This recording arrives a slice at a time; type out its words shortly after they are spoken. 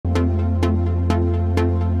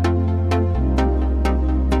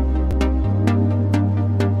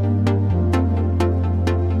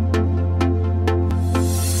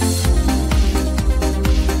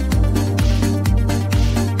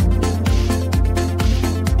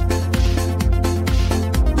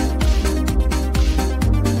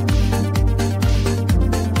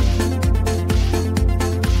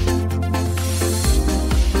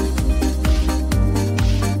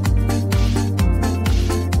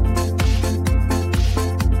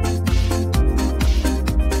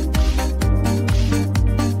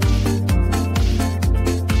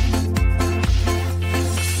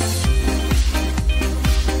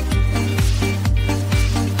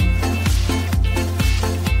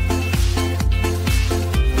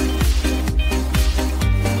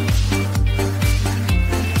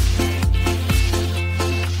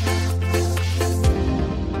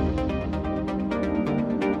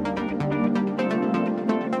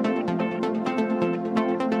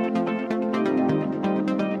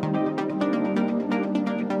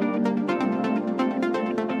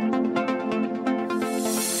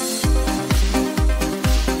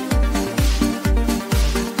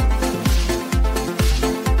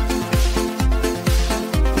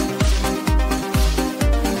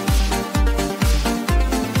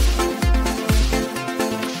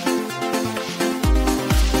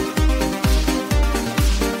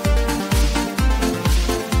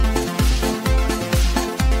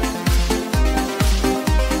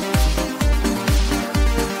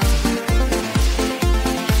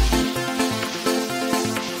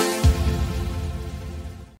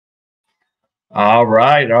All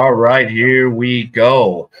right, here we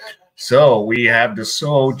go. So we have the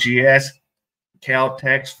Seoul GS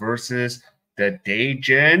Caltex versus the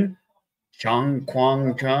daejeon Jung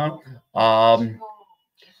Kwan Jang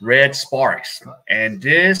Red Sparks. And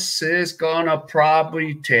this is gonna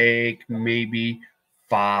probably take maybe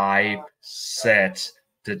 5 sets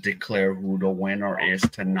to declare who the winner is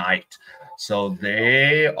tonight. So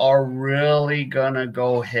they are really gonna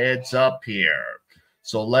go heads up here.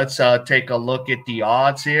 So let's take a look at the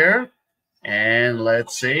odds here, and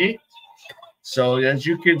let's see. So as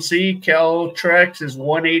you can see, Caltex is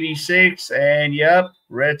 186, and yep,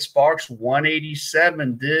 Red Sparks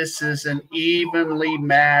 187. This is an evenly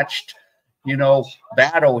matched,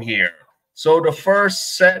 battle here. So the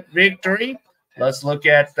first set victory, let's look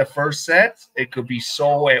at the first set. It could be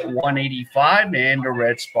Seoul at 185 and the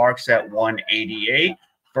Red Sparks at 188.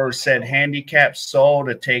 First set handicap Seoul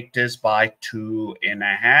to take this by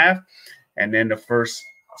 2.5. And then the first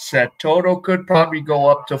set total could probably go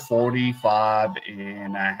up to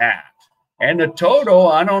 45.5. And the total,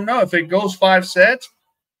 I don't know, if it goes 5 sets,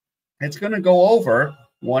 it's going to go over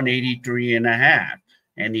 183.5.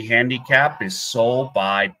 And the handicap is Seoul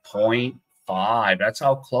by 0.5. That's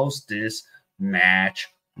how close this match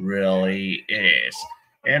really is.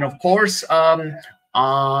 And of course,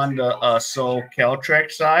 on the Seoul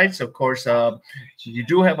Caltex sides, of course, you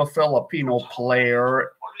do have a Filipino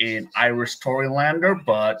player in Iris Torilander,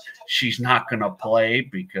 but she's not going to play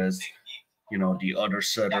because, the other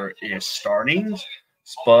setter is starting.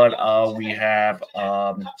 But we have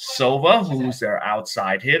Sova, who's their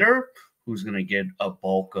outside hitter, who's going to get a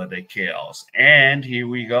bulk of the kills. And here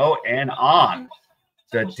we go. And on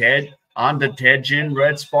the daejeon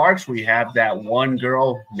Red Sparks, we have that one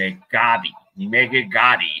girl,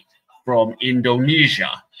 Megagati from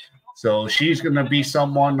Indonesia. So she's going to be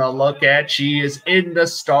someone to look at. She is in the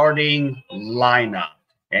starting lineup.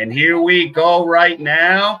 And here we go right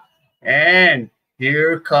now. And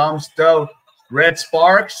here comes the Red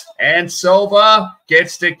Sparks. And Sova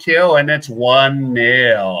gets the kill, and it's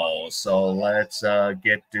 1-0. So let's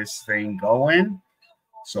get this thing going.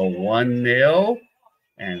 So 1-0.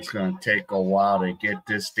 And it's going to take a while to get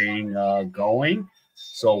this thing going.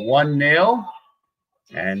 So 1-0.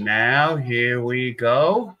 And now here we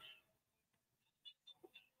go.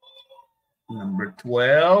 Number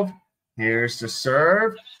 12. Here's the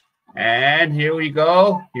serve. And here we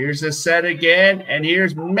go. Here's the set again. And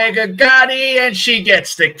here's Megagati, and she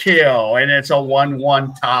gets the kill. And it's a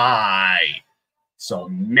 1-1 tie. So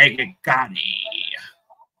Megagati.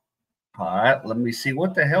 All right, let me see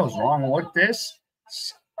what the hell's wrong with this.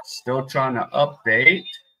 Still trying to update.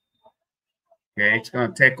 Okay, it's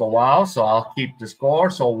going to take a while, so I'll keep the score.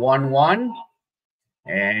 So 1-1.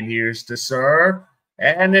 And here's the serve.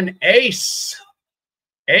 And an ace.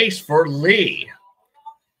 Ace for Lee.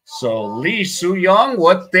 So Lee Soo-young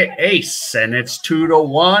with the ace. And it's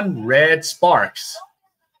 2-1 Red Sparks.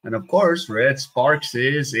 And of course, Red Sparks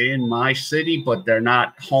is in my city, but they're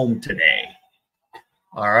not home today.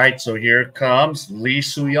 All right, so here comes Lee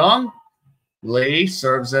Soo-young. Lee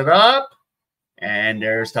serves it up. And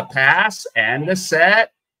there's the pass and the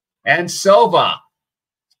set. And Sova.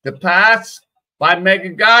 The pass by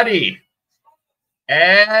Megagati.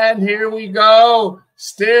 And here we go.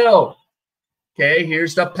 Still. Okay,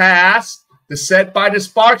 here's the pass. The set by the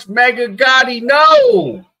Sparks. Megagati,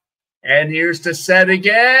 no. And here's the set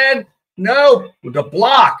again. No, with the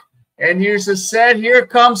block. And here's the set. Here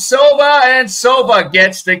comes Sova. And Sova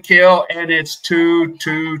gets the kill. And it's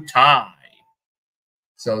 2-2 tie.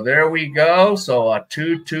 So there we go. So a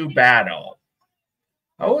 2-2 battle.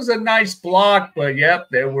 That was a nice block, but yep,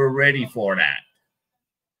 they were ready for that.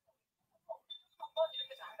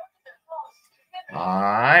 All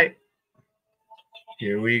right.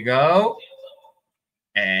 Here we go.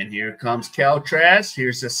 And here comes Caltex.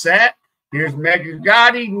 Here's the set. Here's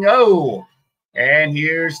Megagati. No. And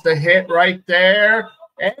here's the hit right there.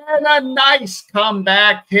 And a nice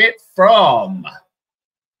comeback hit from...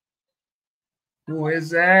 Who is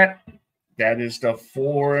that? That is the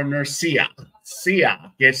foreigner, Sia.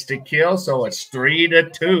 Sia gets the kill, so it's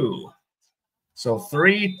 3-2. So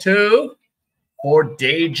 3-2 for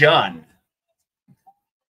daejeon.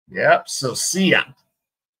 Yep, so Sia.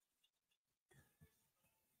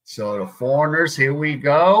 So the foreigners, here we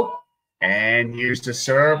go. And here's the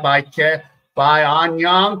serve by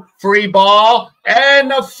Anyang. Free ball.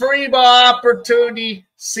 And the free ball opportunity.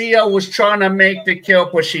 Sia was trying to make the kill,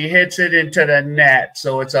 but she hits it into the net.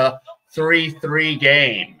 So it's a 3-3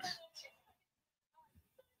 game.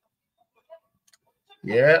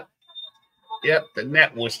 Yep. Yep, the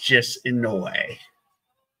net was just in the way.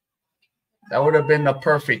 That would have been the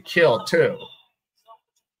perfect kill, too.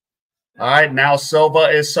 All right, now Silva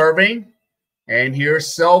is serving. And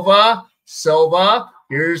here's Silva. Silva.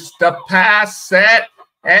 Here's the pass set.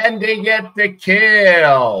 And they get the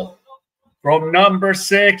kill from number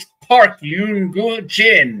 6, Park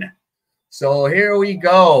Jin. So here we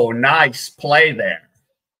go. Nice play there.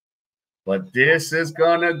 But this is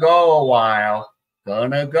going to go a while.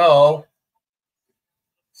 Gonna go.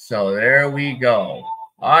 So there we go.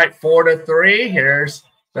 All right, 4-3. Here's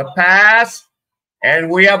the pass.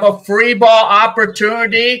 And we have a free ball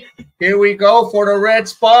opportunity. Here we go for the Red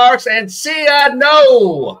Sparks. And Sia,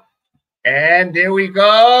 no. And here we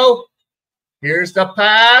go. Here's the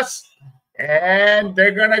pass. And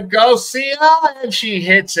they're going to go Sia. And she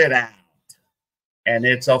hits it out. And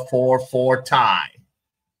it's a 4-4 tie.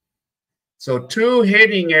 So 2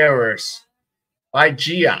 hitting errors by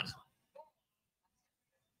Gia.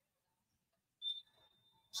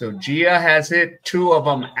 So Gia has hit 2 of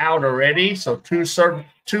them out already. So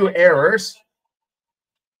 2 errors.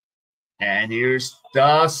 And here's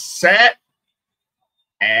the set.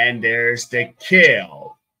 And there's the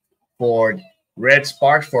kill for Red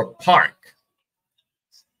Sparks for Park.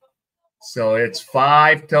 So it's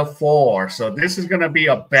 5-4. So this is going to be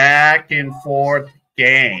a back and forth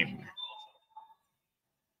game.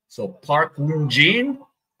 So Park Woon-jin.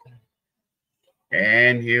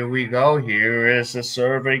 And here we go. Here is the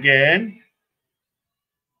serve again.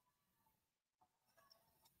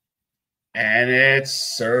 And it's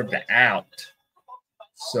served out.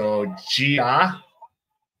 So Gia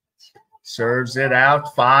serves it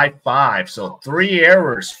out 5-5. So 3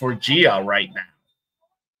 errors for Gia right now.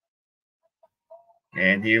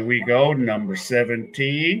 And here we go. Number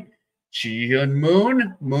 17. Ji-hyun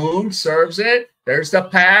Moon. Moon serves it. There's the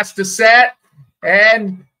pass to set.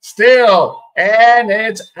 And still. And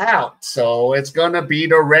it's out. So it's going to be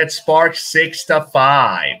the Red Sparks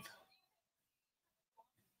 6-5.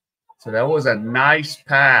 So that was a nice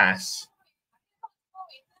pass.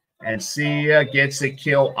 And Sia gets a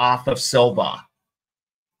kill off of Silva.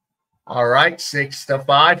 All right,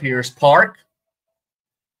 6-5. Here's Park.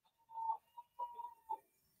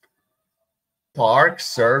 Park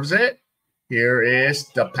serves it. Here is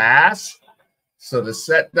the pass. So the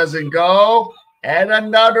set doesn't go. And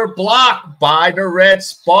another block by the Red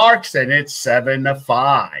Sparks. And it's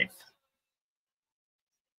 7-5.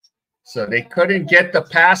 So they couldn't get the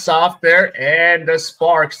pass off there. And the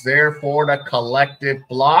Sparks there for the collective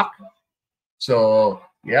block. So,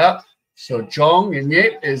 yep. So Jung and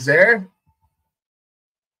Yip is there.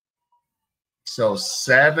 So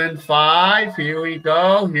 7-5. Here we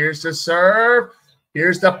go. Here's the serve.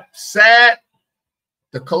 Here's the set.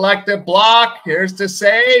 The collective block. Here's the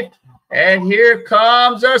save. And here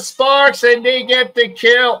comes the Sparks. And they get the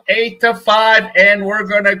kill. 8-5. And we're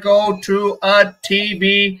going to go to a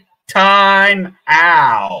TV time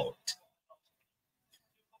out.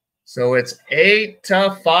 So it's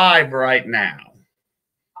 8-5 right now.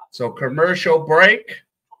 So commercial break.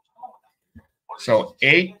 So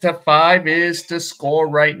 8-5 is the score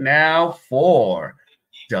right now for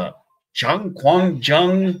the Jung Kwan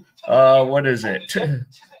Jang, what is it?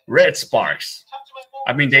 Red Sparks.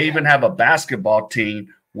 I mean, they even have a basketball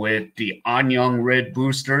team with the Anyang Red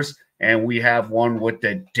Boosters, and we have one with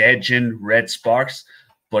the daejeon Red Sparks,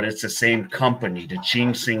 but it's the same company, the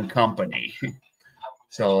Jingsing company.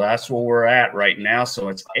 So that's where we're at right now. So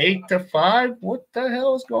it's 8-5. What the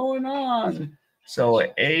hell is going on? So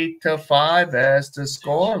 8-5 as the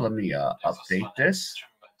score. Let me update this.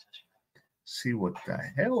 See what the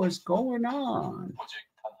hell is going on.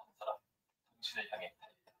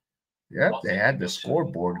 Yep, they had the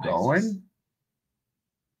scoreboard going.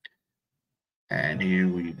 And here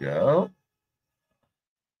we go.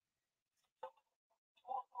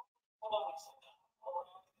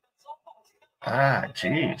 Ah,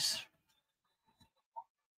 geez.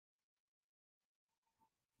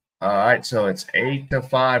 All right, so it's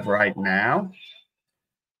 8-5 right now.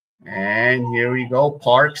 And here we go.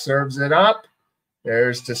 Park serves it up.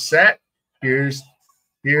 There's the set. Here's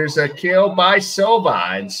a kill by Silva.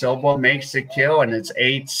 And Silva makes the kill, and it's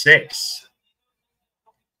 8-6.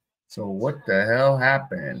 So what the hell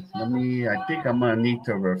happened? I think I'm going to need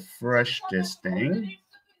to refresh this thing.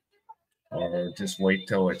 Or just wait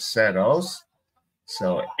till it settles.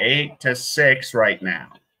 So 8-6 right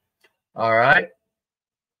now. All right.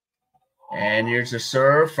 And here's a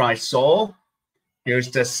serve from Seoul. Here's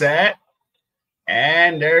the set.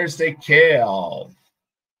 And there's the kill.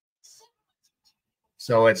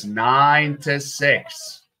 So it's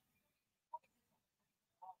 9-6.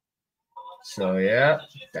 So, yeah,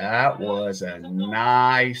 that was a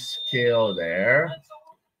nice kill there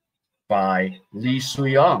by Lee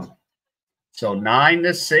Soo-young. So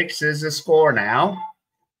 9-6 is the score now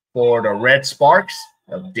for the Red Sparks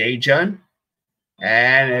of Daejeon.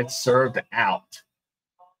 And it's served out.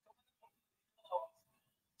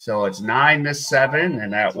 So it's 9-7,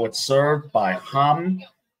 and that was served by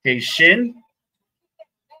Hae-shin.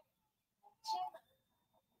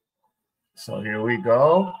 So here we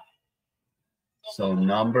go. So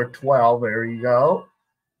number 12, there you go.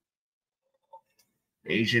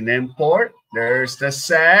 Asian import. There's the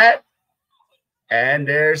set. And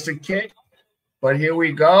there's the kick. But here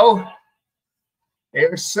we go.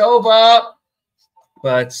 Here's Silva.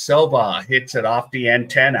 But Silva hits it off the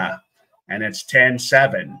antenna. And it's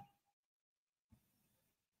 10-7.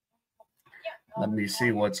 Let me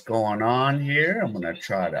see what's going on here. I'm going to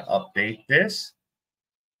try to update this.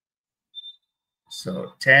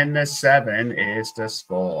 So 10-7 is the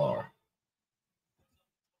score.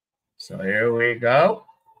 So here we go.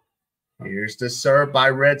 Here's the serve by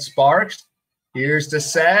Red Sparks. Here's the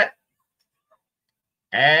set.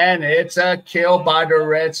 And it's a kill by the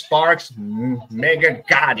Red Sparks.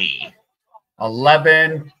 Megagati.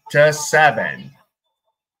 11-7.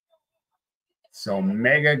 So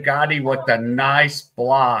Megagati with a nice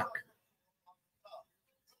block.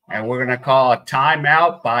 And we're going to call a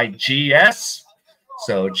timeout by GS.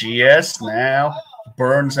 So GS now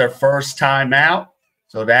burns their first timeout.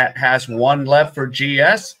 So that has 1 left for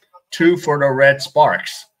GS, 2 for the Red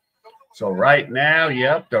Sparks. So right now,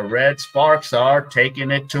 yep, the Red Sparks are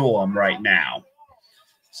taking it to them right now.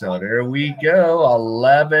 So there we go,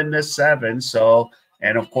 11-7. So,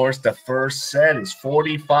 and of course, the first set is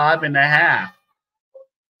 45.5.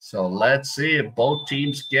 So let's see if both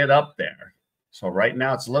teams get up there. So right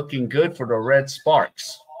now, it's looking good for the Red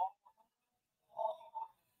Sparks.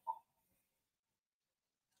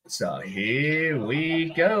 So here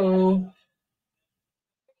we go.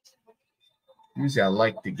 Usually I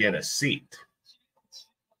like to get a seat.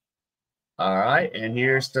 All right, and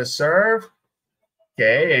here's the serve.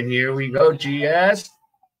 Okay, and here we go, GS.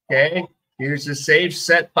 Okay, here's the save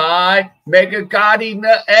set by Megagati,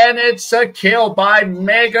 and it's a kill by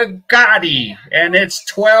Megagati, and it's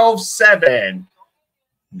 12-7.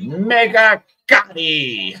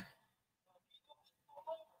 Megagati.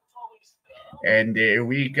 And there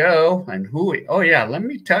we go. And who? Oh yeah, let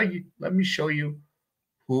me show you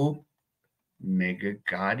who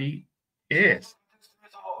Megagati is.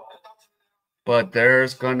 But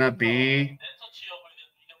there's gonna be,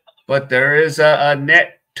 but there is a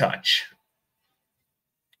net touch.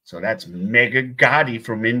 So that's Megagati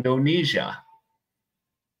from Indonesia.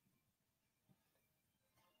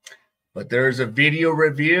 But there's a video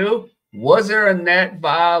review. Was there a net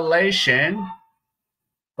violation?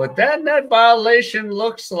 But that net violation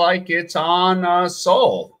looks like it's on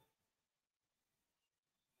Seoul.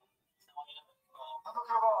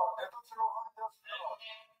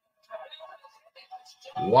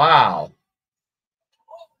 Wow.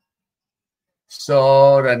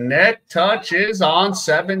 So the net touch is on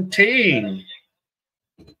 17.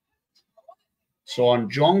 So on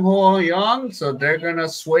Jung Kwan Jang, so they're going to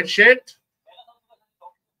switch it.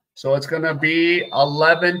 So it's going to be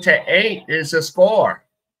 11-8 is the score.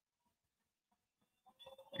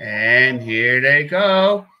 And here they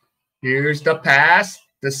go. Here's the pass,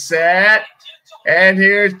 the set, and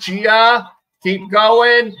here's Gia. Keep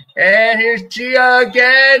going, and here's Gia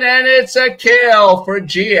again, and it's a kill for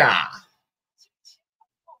Gia.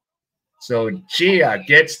 So Gia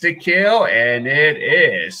gets the kill, and it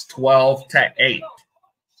is 12-8.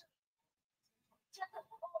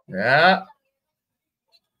 Yeah.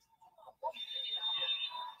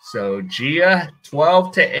 So Gia,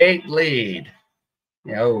 12-8 lead.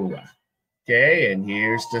 Oh, okay, and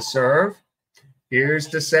here's the serve. Here's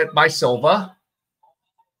the set by Silva.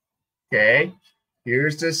 Okay,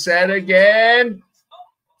 here's the set again.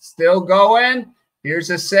 Still going. Here's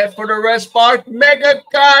a set for the Red Spark.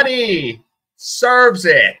 Megagati serves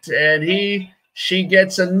it, and she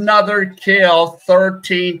gets another kill,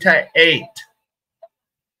 13-8.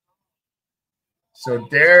 So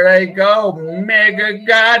there they go,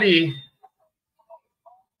 Megagati.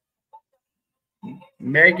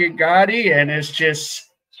 Megagati, and it's just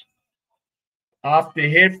off the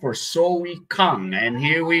hit for Seoul Kixx. And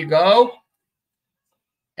here we go.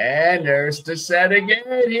 And there's the set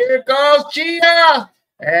again. Here goes Gia.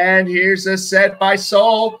 And here's a set by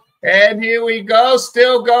Seoul. And here we go.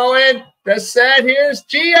 Still going. The set. Here's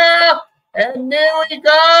Gia. And there we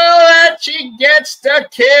go. And she gets the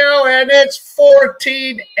kill. And it's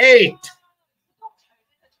 14-8.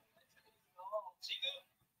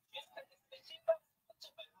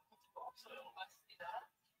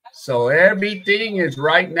 So everything is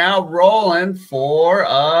right now rolling for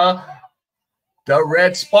the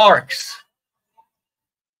Red Sparks.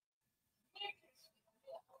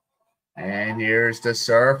 And here's the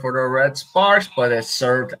serve for the Red Sparks, but it's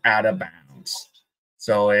served out of bounds.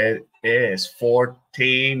 So it is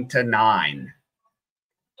 14-9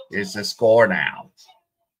 is the score now.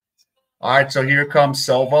 All right, so here comes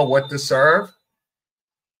Silva with the serve.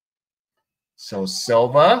 So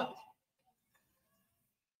Silva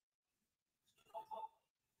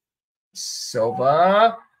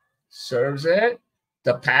serves it.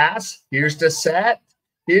 The pass. Here's the set.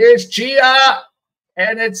 Here's Gia.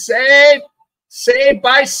 And it's saved. Saved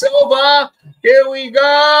by Silva. Here we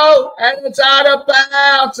go. And it's out of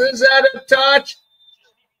bounds. Is that a touch?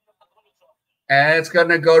 And it's going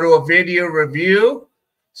to go to a video review.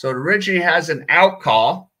 So it originally has an out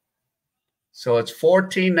call. So it's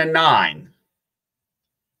 14-9.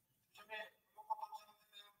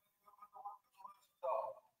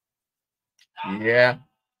 Yeah.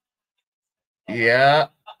 Yeah.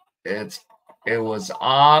 It was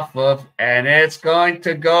off of, and it's going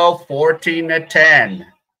to go 14-10.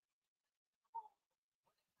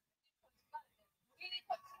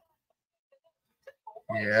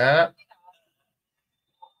 Yeah.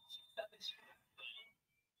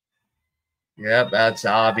 Yep, that's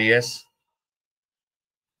obvious.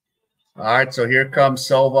 All right, so here comes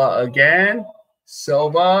Silva again.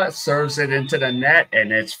 Silva serves it into the net,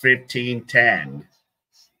 and it's 15-10.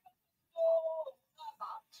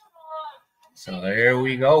 So here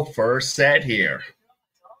we go, first set here.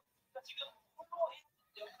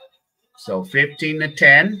 So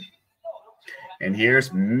 15-10. And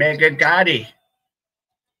here's Megagati.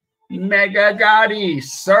 Megagati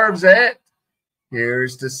serves it.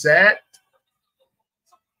 Here's the set.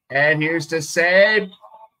 And here's the save.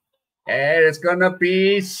 And it's going to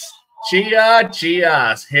be Gia.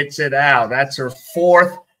 Gia hits it out. That's her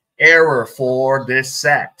fourth error for this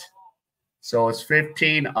set. So it's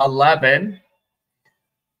 15-11.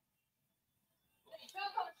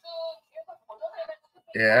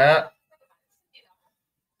 Yeah.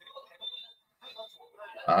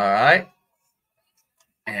 All right.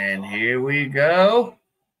 And here we go.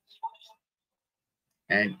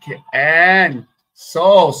 And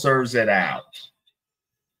Seoul serves it out.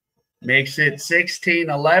 Makes it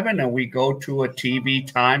 16-11, and we go to a TV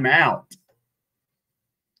timeout.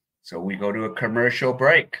 So we go to a commercial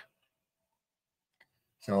break.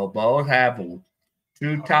 So both have 2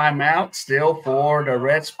 timeouts still for the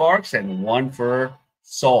Red Sparks and 1 for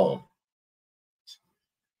Seoul.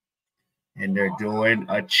 And they're doing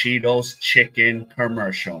a Cheetos chicken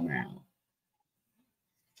commercial now.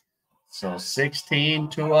 So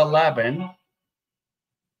 16-11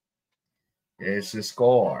 is the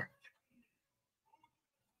score.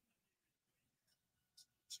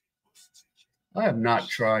 I have not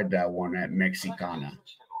tried that one at Mexicana.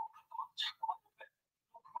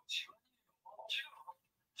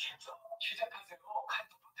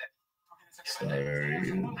 So there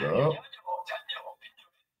you go.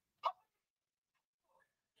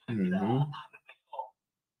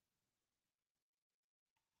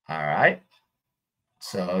 All right.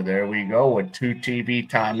 So there we go with 2 TV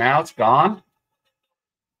timeouts gone.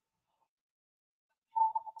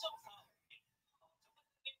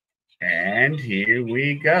 And here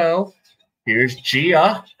we go. Here's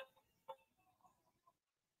Gia.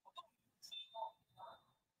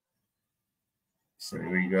 So here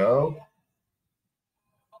we go.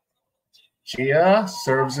 Gia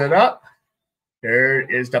serves it up. There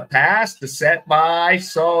is the pass, the set by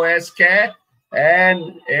SK,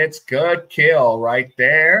 and it's good kill right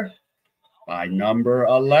there by number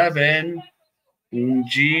 11,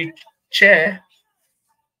 Unji Che,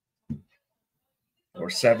 or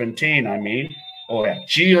 17, I mean. Oh, yeah,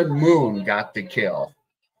 Jeon Moon got the kill.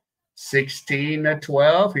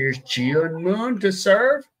 16-12. Here's Jeon Moon to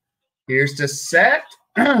serve. Here's the set,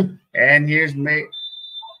 and here's me.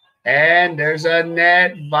 And there's a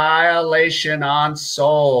net violation on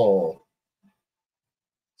Seoul.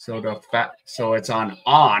 So so it's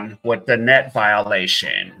on with the net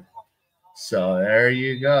violation. So there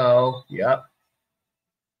you go. Yep.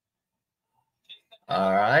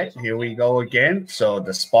 All right, here we go again. So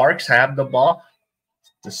the Sparks have the ball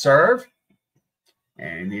to serve.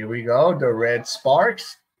 And here we go, the Red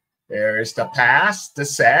Sparks. There is the pass, the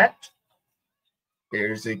set.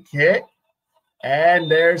 There's the kick. And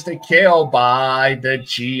there's the kill by the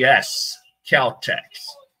GS, Caltex.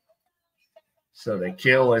 So the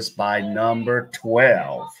kill is by number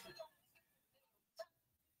 12.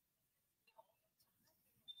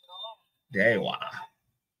 Daejeon.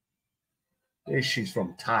 She's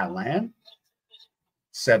from Thailand.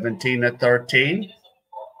 17-13.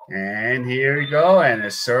 And here we go. And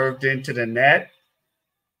it's served into the net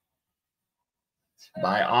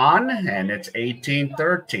by On. And it's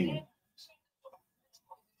 18-13.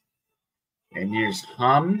 And here's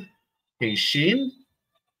Hum Heishin.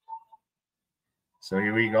 So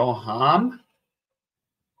here we go, Hum.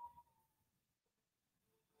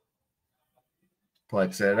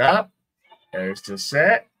 Puts it up. There's the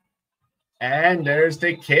set. And there's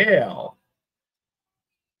the kill.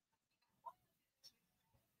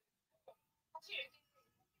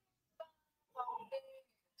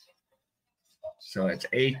 So it's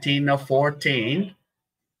 18-14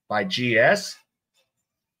 by GS.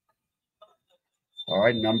 All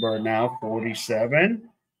right, number now 47.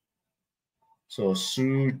 So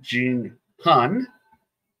Su Jin Han.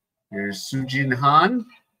 Here's Su Jin Han.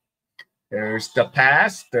 There's the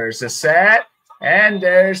pass. There's the set. And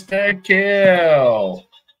there's the kill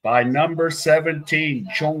by number 17,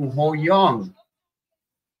 Jung Ho Young.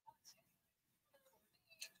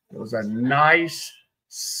 It was a nice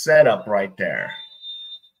setup right there.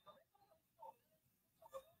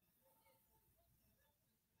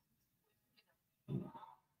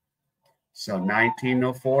 So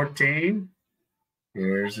 19-14.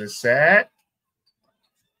 Here's the set.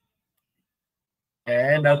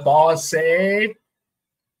 And the ball saved.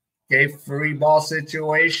 Okay, free ball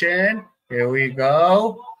situation. Here we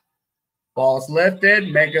go. Ball's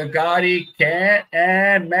lifted. Mega Gotti can't.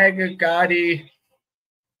 And Mega Gotti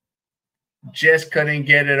just couldn't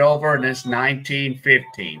get it over. And it's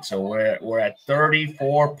 19-15. So we're at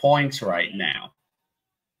 34 points right now.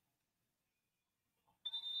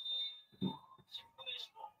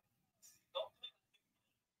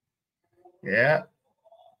 Yeah.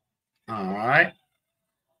 All right.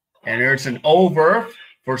 And there's an over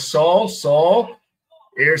for Seoul. Seoul.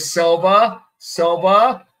 Here's Silva.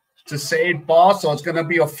 Silva to save ball. So it's going to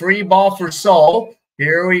be a free ball for Seoul.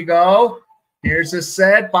 Here we go. Here's a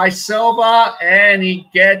set by Silva. And he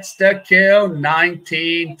gets the kill,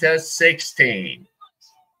 19-16.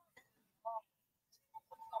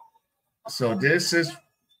 So this is,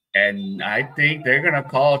 and I think they're going to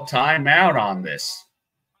call timeout on this.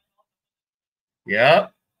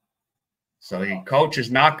 Yep. So the coach is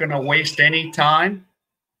not going to waste any time.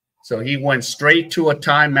 So he went straight to a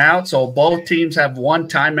timeout. So both teams have one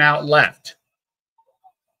timeout left.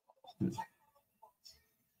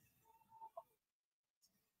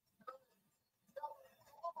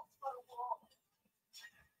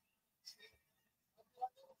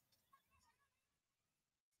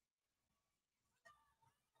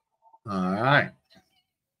 All right.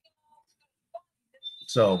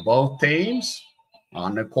 So both teams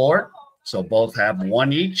on the court. So both have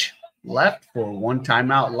one each left for one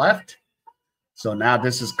timeout left. So now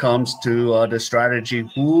this comes to the strategy,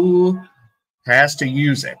 who has to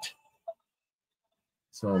use it.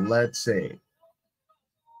 So let's see.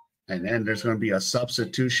 And then there's going to be a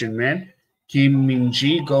substitution man. Kim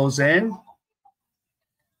Min-ji goes in.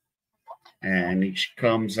 And he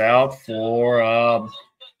comes out for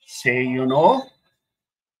Seyuno.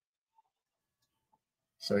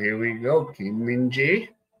 So here we go. Kim Min-ji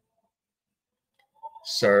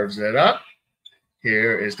serves it up.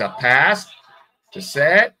 Here is the pass. The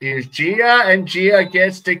set. Here's Gia, and Gia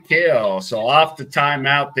gets the kill. So off the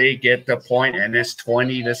timeout, they get the point, and it's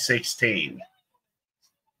 20-16.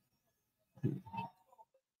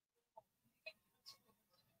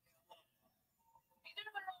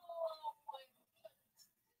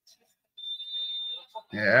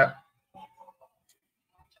 Yeah.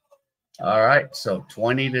 All right, so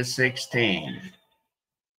 20-16.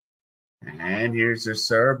 And here's the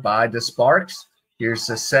serve by the Sparks. Here's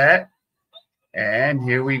the set. And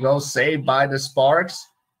here we go, saved by the Sparks.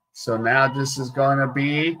 So now this is going to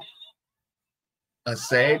be a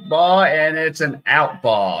save ball, and it's an out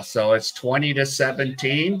ball. So it's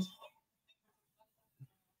 20-17.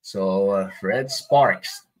 So Red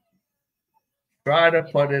Sparks try to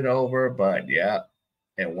put it over, but yeah,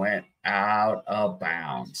 it went out of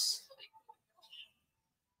bounds.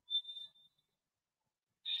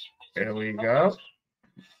 There we go.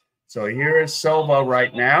 So here is Silva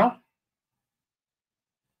right now.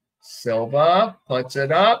 Silva puts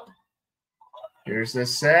it up. Here's the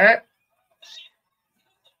set.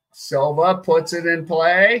 Silva puts it in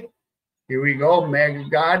play. Here we go, Mega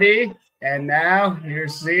Gotti. And now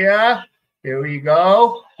here's Zia. Here we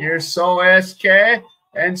go. Here's So SK.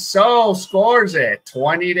 And So scores it,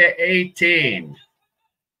 20-18.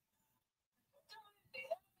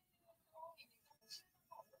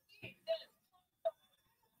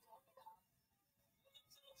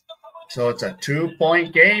 So it's a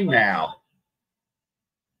 2-point game now.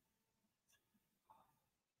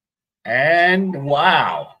 And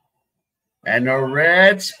wow, And the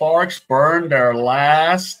Red Sparks burned their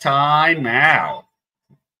last time out.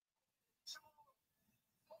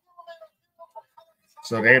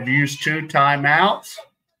 So they've used 2 timeouts.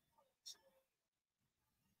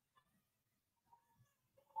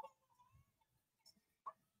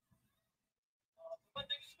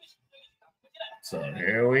 So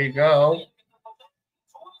here we go.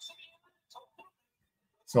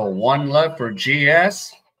 So 1 left for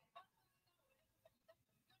GS.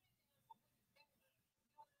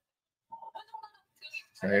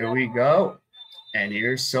 So here we go. And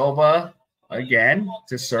here's Silva again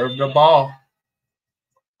to serve the ball.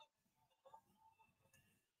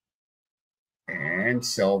 And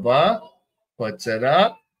Silva puts it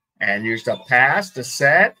up. And here's the pass, the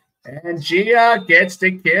set. And Gia gets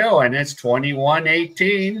the kill. And it's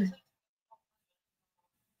 21-18.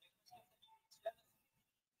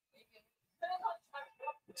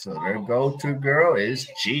 So their go-to girl is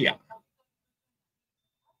Gia.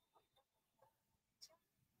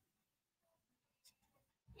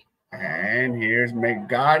 And here's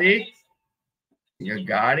Megati.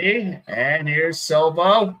 And here's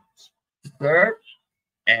Silva. Serve.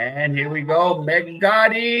 And here we go.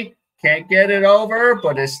 Megati can't get it over,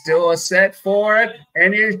 but it's still a set for it.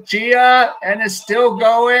 And here's Gia, and it's still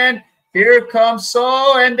going. Here comes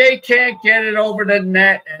Seoul, and they can't get it over the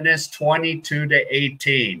net, and it's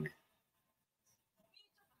 22-18.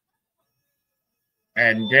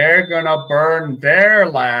 And they're going to burn their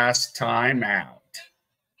last time out.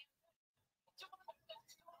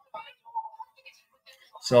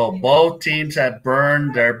 So both teams have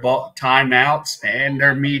burned their timeouts and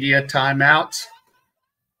their media timeouts.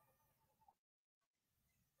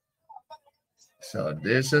 So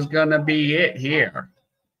this is going to be it here.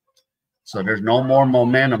 So there's no more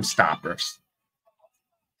momentum stoppers.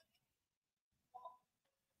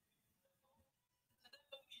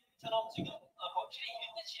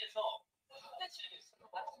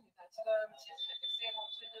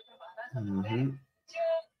 Mm-hmm.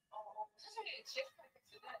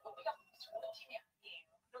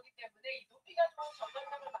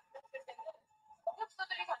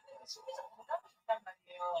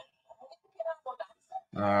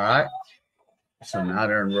 All right. So now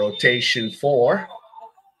they're in rotation 4.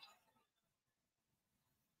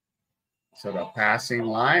 So the passing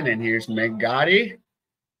line, and here's Megati,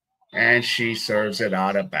 and she serves it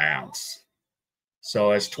out of bounds.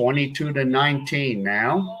 So it's 22-19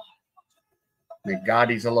 now.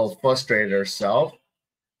 Megati's a little frustrated herself.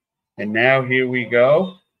 And now here we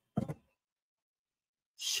go.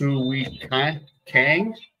 Sui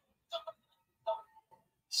Kang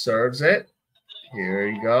serves it. Here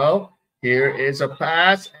you go. Here is a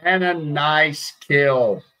pass and a nice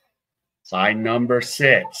kill by number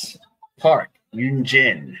 6, Park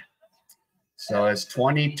Yoonjin. So it's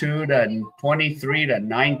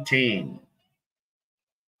 23-19.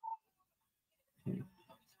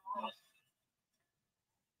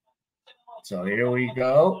 So here we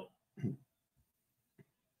go.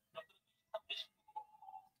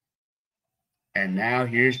 And now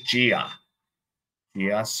here's Gia.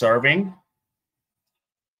 Gia serving.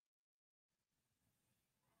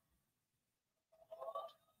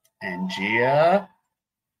 And Gia.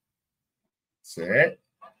 That's it.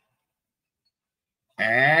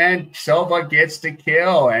 And Silva gets the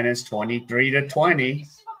kill, and it's 23-20.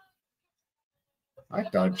 I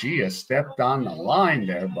thought Gia stepped on the line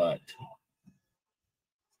there, but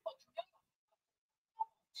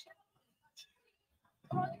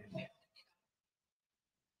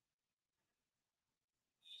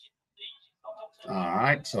all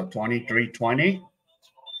right, so 23-20.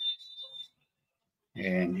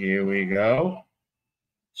 And here we go.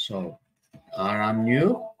 So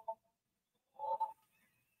Aramyu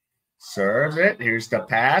serves it. Here's the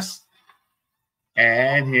pass.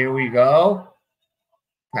 And here we go.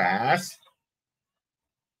 Pass.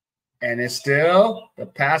 And it's still the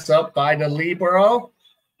pass up by the libero.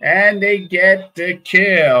 And they get the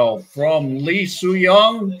kill from Lee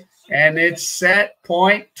Soo-young. And it's set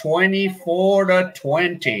point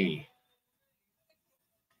 24-20.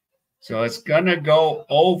 So it's going to go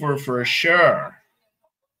over for sure.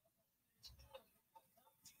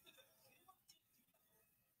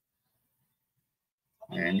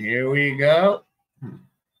 And here we go.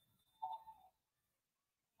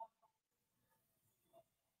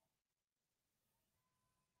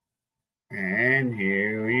 And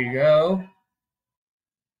here we go.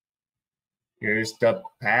 Here's the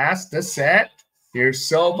pass, the set. Here's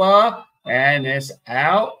Silva, and it's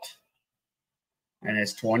out. And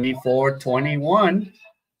it's 24-21.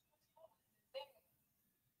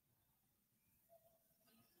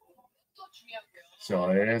 So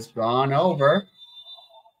it has gone over.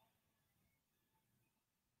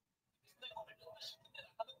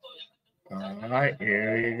 All right,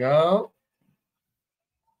 here you go.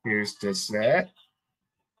 Here's the set.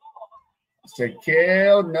 It's a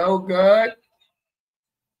kill, no good.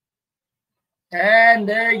 And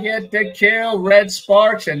they get the kill, Red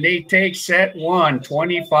Sparks, and they take set one,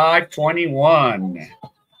 25-21.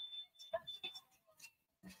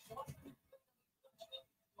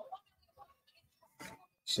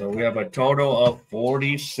 So we have a total of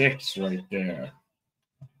 46 right there.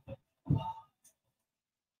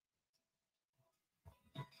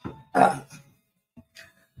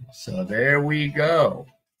 So there we go.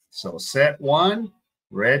 So set one,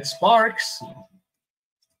 Red Sparks.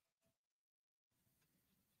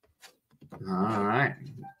 All right.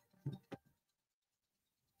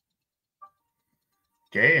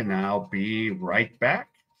 Okay, and I'll be right back.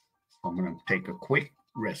 I'm going to take a quick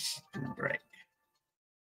rest break.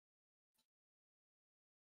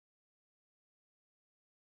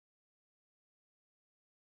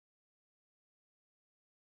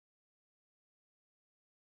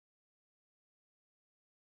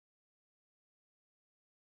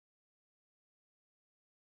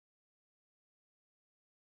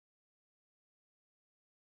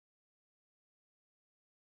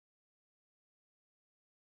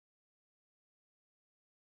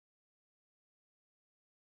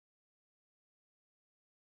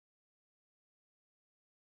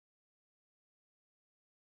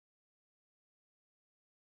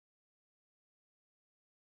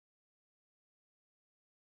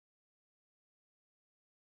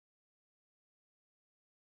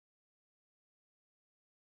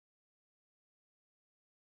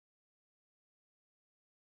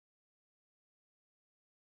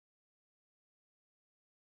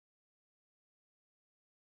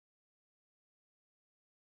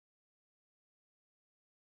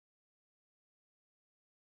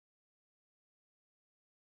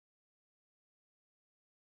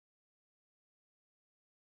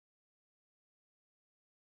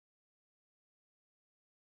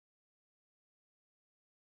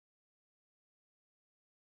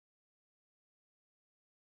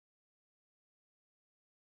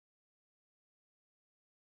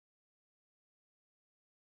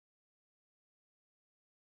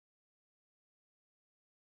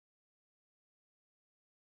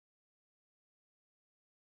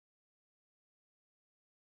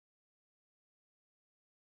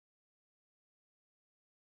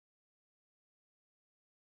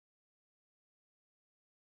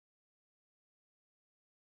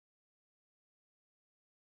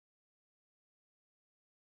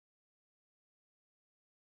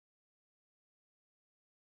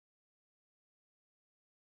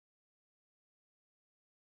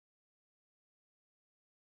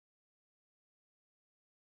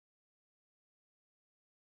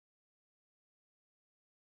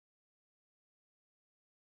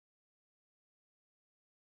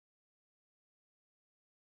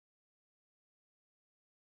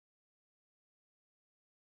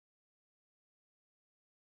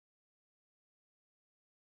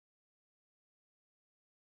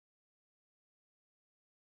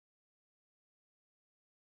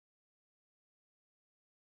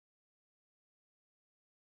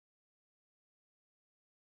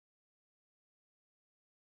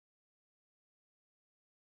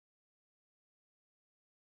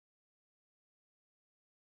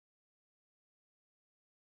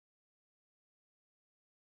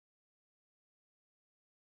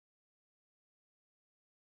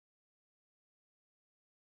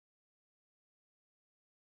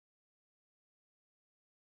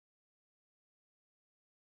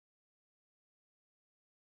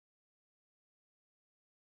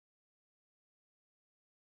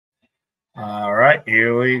 All right,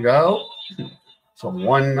 here we go. So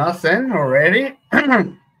 1-0 already.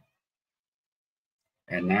 And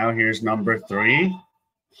now here's number 3,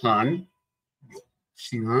 Han.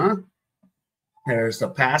 There's the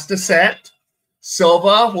pass to set.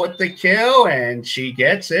 Silva with the kill, and she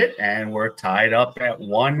gets it, and we're tied up at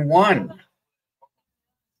 1-1.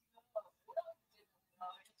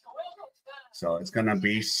 So it's going to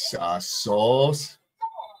be Seoul's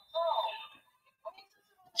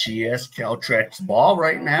GS Caltex ball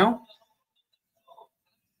right now.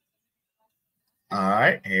 All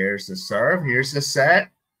right, here's the serve. Here's the set.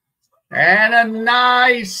 And a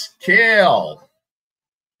nice kill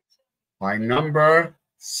by number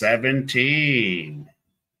 17.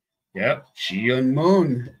 Yep, Jeon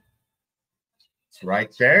Moon. It's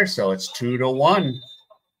right there, so it's 2-1.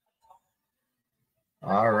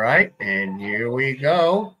 All right, and here we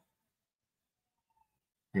go.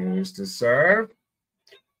 Here's the serve.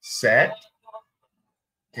 set.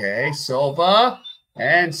 Okay, Sova.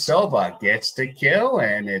 And Sova gets the kill,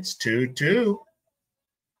 and it's 2-2.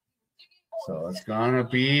 So it's going to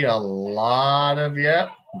be a lot of,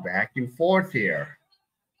 back and forth here.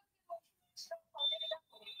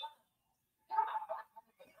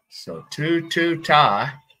 So 2-2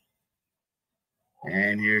 tie.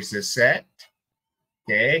 And here's the set.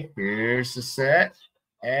 Okay, here's the set.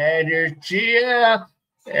 And here's Gia.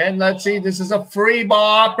 And let's see, this is a free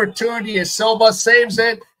ball opportunity as Sova saves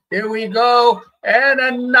it. Here we go. And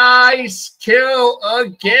a nice kill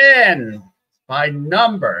again by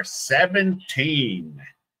number 17.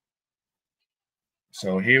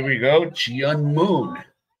 So here we go, Jeon Moon.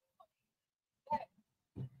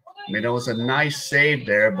 I mean, it was a nice save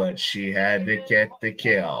there, but she had to get the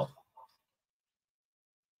kill.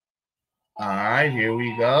 All right, here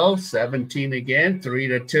we go. 17 again,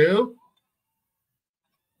 3-2.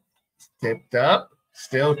 Tipped up,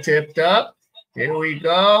 still tipped up. Here we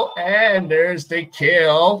go, and there's the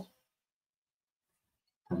kill.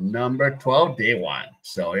 Number 12, daejeon.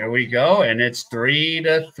 So here we go, and it's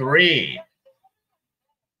 3-3.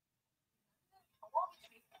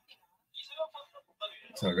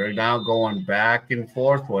 So they're now going back and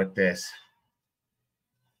forth with this.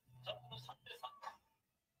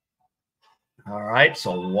 All right,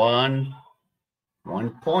 so one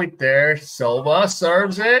point there. Sova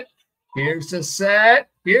serves it. Here's the set.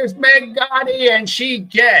 Here's Megati, and she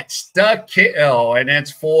gets the kill, and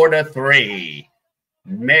it's 4-3.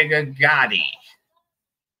 Megati,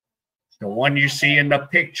 the one you see in the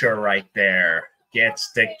picture right there,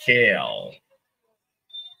 gets the kill.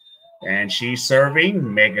 And she's serving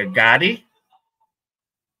Megati.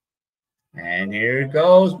 And here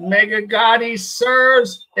goes Megati,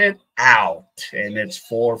 serves it out, and it's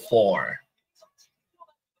 4-4.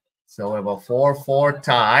 So we have a 4-4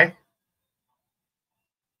 tie.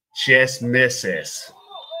 Just misses.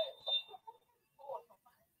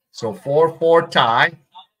 So 4-4 tie.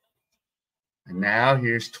 And now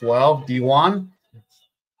here's 12, daejeon.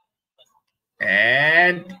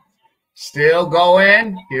 And still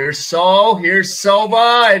going. Here's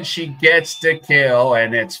Sova, and she gets the kill,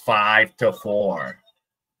 and it's 5-4.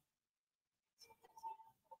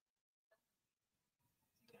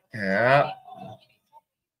 Yeah.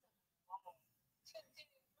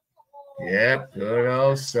 Yep, good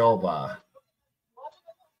old Sova.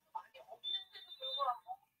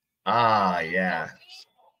 Ah, yeah.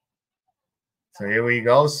 So here we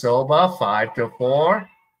go, Sova, 5-4.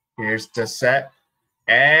 Here's the set.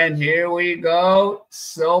 And here we go.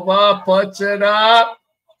 Sova puts it up.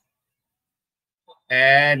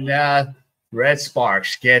 And Red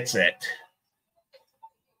Sparks gets it.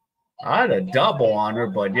 I had a double on her,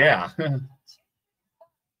 but yeah.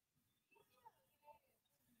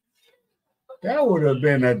 That would have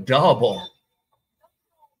been a double.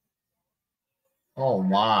 Oh,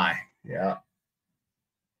 my. Yeah.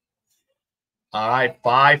 All right,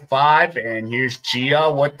 5-5. And here's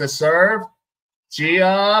Gia with the serve.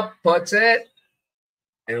 Gia puts it.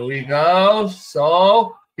 Here we go.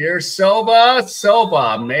 So here's Sova.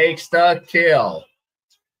 Sova makes the kill.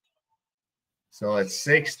 So it's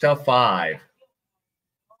 6-5.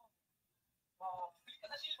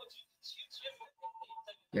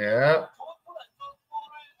 Yeah.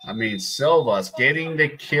 I mean, Silva's getting the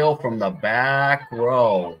kill from the back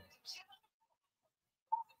row.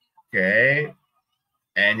 Okay.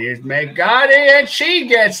 And here's Megati, and she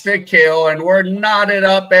gets the kill, and we're knotted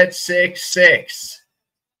up at 6-6.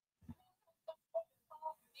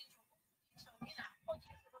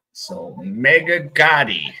 So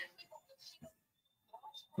Megati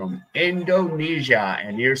from Indonesia.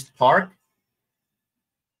 And here's Park.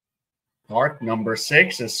 Park, number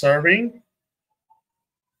 6, is serving.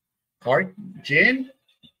 Park Jin.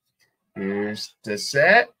 Here's the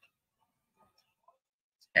set.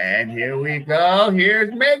 And here we go. Here's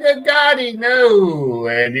Megati. No.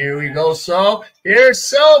 And here we go. So here's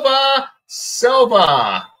Sova.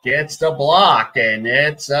 Sova gets the block, and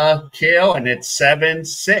it's a kill, and it's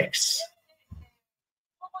 7-6.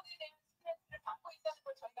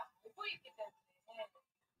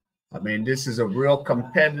 I mean, this is a real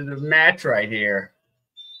competitive match right here.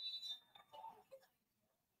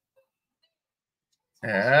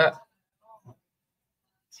 Yeah.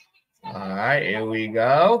 All right, here we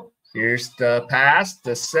go. Here's the pass,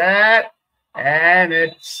 the set, and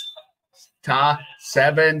it's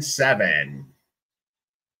 7-7.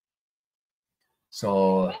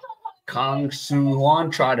 So Kang Soo-hwan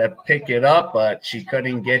tried to pick it up, but she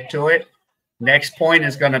couldn't get to it. Next point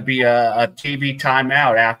is going to be a TV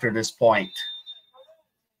timeout after this point.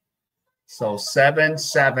 So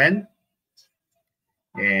 7-7.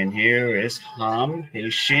 And here is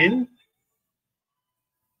Shin.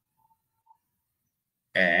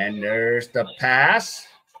 And there's the pass.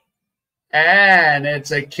 And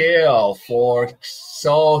it's a kill for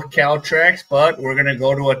Seoul Caltex, but we're going to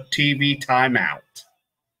go to a TV timeout.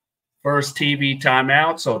 First TV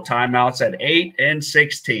timeout, so timeouts at 8 and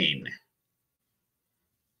 16.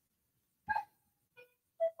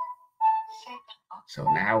 So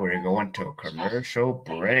now we're going to a commercial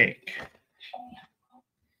break.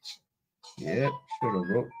 Yep, should have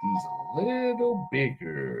wrote these a little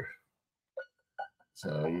bigger.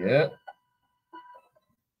 So, yep.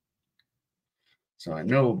 So I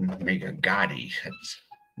know Megagati. It's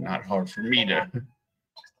not hard for me to.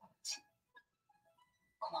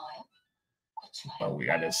 But we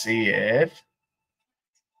got to see it.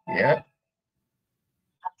 Yep.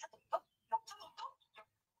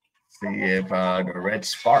 See if the red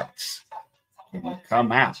sparks can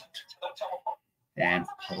come out and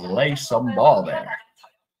play some ball there.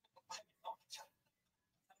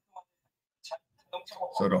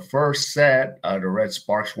 So the first set, the Red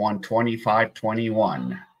Sparks won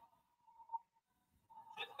 25-21.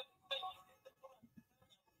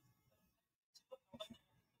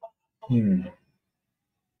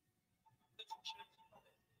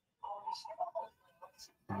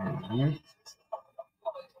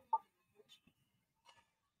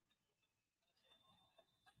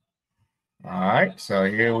 All right, so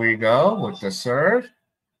here we go with the serve.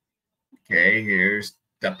 Okay, here's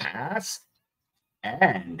the pass.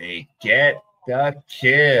 And they get the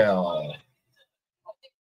kill.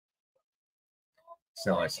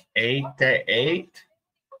 So it's 8-8.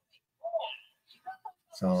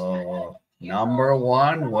 So number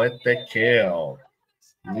one with the kill,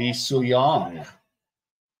 Lee Soo-young.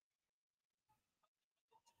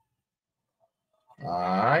 All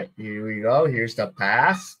right, here we go. Here's the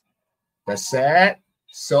pass. The set.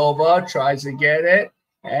 Silva tries to get it.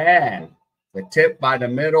 And the tip by the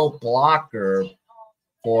middle blocker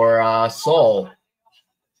for Seoul.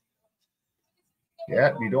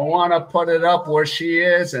 Yep, you don't want to put it up where she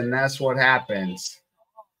is, and that's what happens.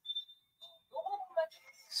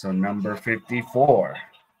 So number 54.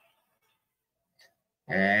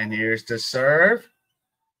 And here's the serve.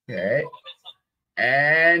 Okay.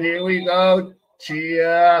 And here we go.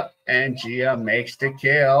 Gia. And Gia makes the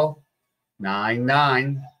kill.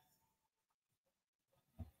 9-9.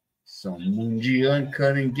 So Moon Ji-eun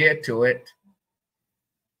couldn't get to it.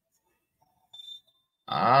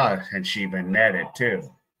 And she even netted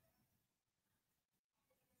too.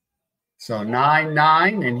 So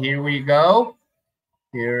 9-9, and here we go.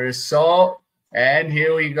 Here is Seoul, and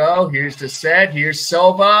here we go. Here's the set. Here's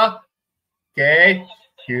Silva. Okay,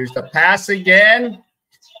 here's the pass again.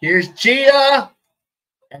 Here's Gia,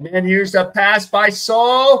 and then here's the pass by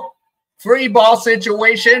Seoul. Free ball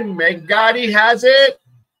situation. Megagati has it,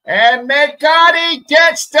 and Megagati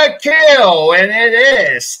gets the kill, and it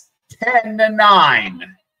is 10-9.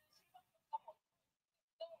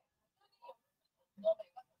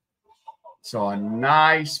 So a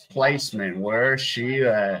nice placement where she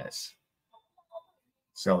is.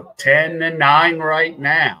 So 10-9 right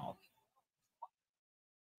now.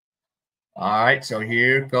 All right, so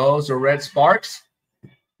here goes the Red Sparks.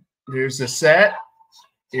 Here's the set.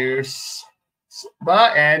 Here's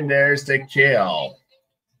and there's the kill.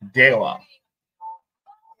 Daejeon.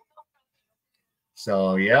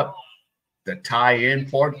 So, yep. The Thai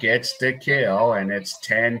import gets the kill, and it's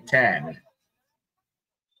 10-10.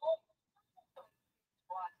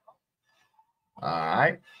 All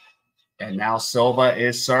right. And now Silva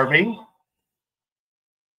is serving.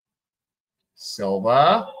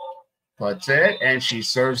 Silva puts it, and she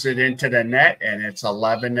serves it into the net, and it's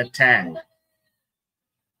 11-10.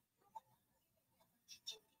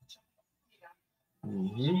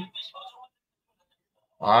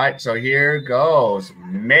 All right, so here goes.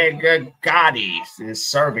 Megagati is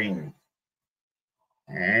serving.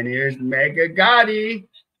 And here's Megagati.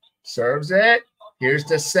 Serves it. Here's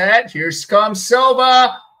the set. Here comes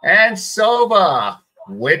Silva. And Silva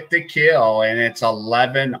with the kill. And it's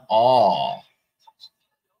 11-all.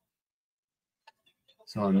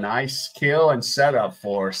 So nice kill and setup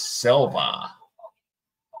for Silva.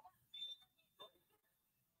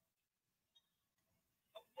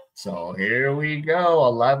 So here we go,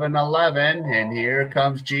 11-11, and here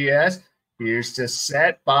comes GS. Here's the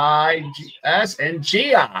set by GS, and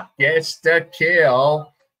Gia gets the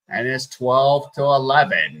kill, and it's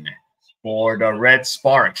 12-11 for the Red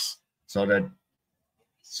Sparks. So the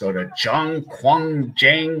Jung Kwan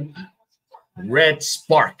Jang Red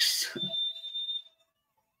Sparks.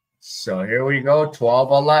 So here we go,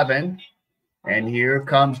 12-11, and here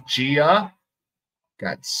comes Gia.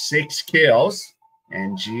 got 6 kills.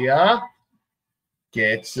 And Gia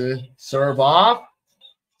gets a serve off.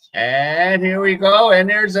 And here we go. And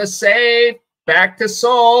there's a save. Back to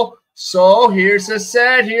Seoul. So here's a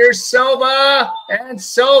set. Here's Silva. And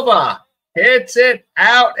Silva hits it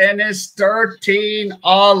out and is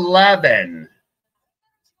 13-11.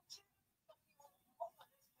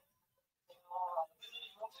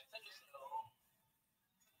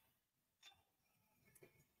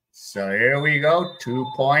 So here we go.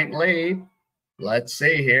 2-point lead. Let's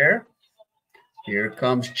see here. Here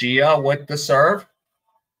comes Gia with the serve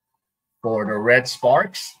for the Red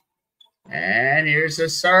Sparks. And here's a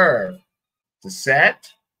serve. The set.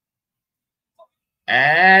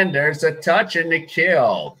 And there's a touch and the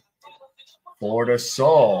kill for the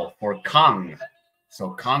Seoul, for Kang.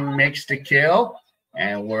 So Kang makes the kill.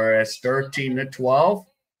 And we're at 13-12.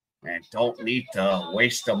 And don't need to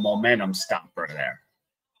waste a momentum stopper there.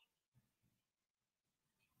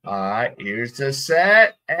 All right, here's the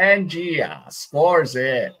set. And Gia scores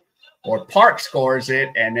it. Or Park scores it.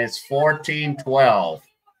 And it's 14-12.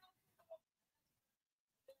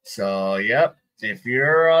 So, yep, if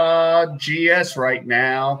you're GS right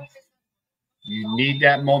now, you need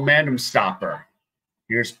that momentum stopper.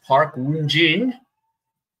 Here's Park Woonjin.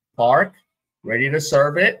 Park, ready to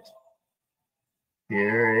serve it.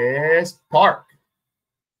 Here is Park.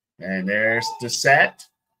 And there's the set.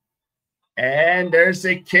 And there's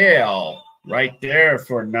the kill right there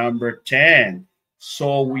for number 10,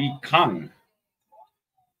 So Kang.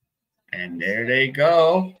 And there they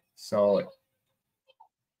go. So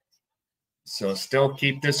still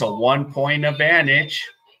keep this a 1-point advantage.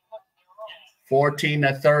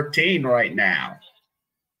 14-13 right now.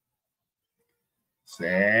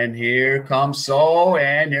 Then here comes Seoul,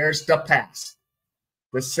 and here's the pass.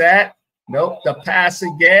 The set. Nope, the pass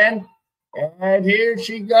again. And here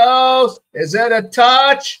she goes. Is it a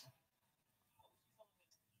touch?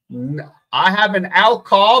 I have an out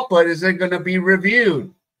call, but is it going to be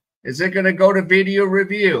reviewed? Is it going to go to video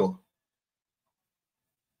review?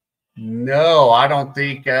 No, I don't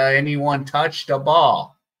think anyone touched the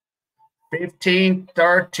ball.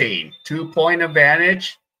 15-13, 2-point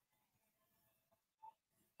advantage.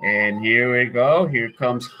 And here we go. Here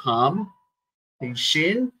comes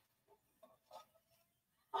Shin.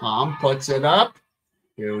 Ham puts it up.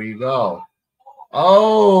 Here we go.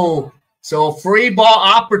 Oh, so free ball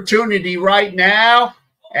opportunity right now.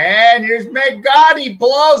 And here's Megati,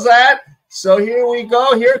 blows that. So here we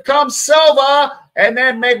go. Here comes Silva. And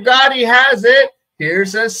then Megati has it.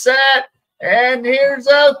 Here's a set. And here's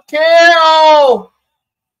a kill.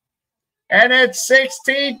 And it's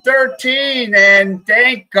 16-13. And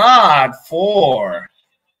thank God for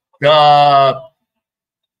the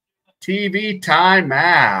TV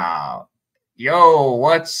timeout. Yo,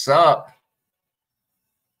 what's up?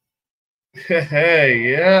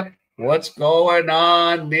 Hey, yeah. What's going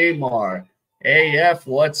on, Neymar? AF,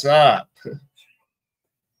 what's up?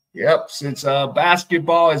 Yep, since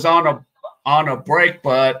basketball is on a break,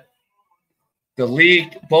 but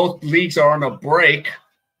both leagues are on a break,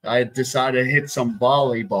 I decided to hit some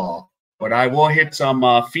volleyball. But I will hit some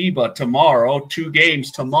FIBA tomorrow, 2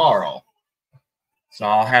 games tomorrow. So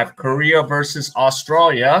I'll have Korea versus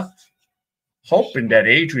Australia. Hoping that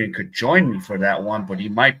Adrian could join me for that one, but he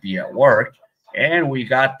might be at work. And we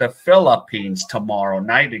got the Philippines tomorrow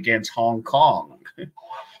night against Hong Kong.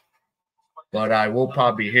 But I will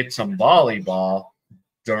probably hit some volleyball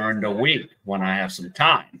during the week when I have some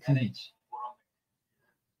time.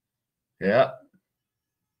 Yeah.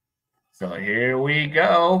 So here we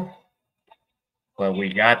go. But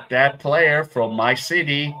we got that player from my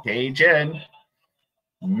city, daejeon,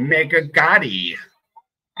 Megagati.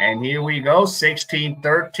 And here we go,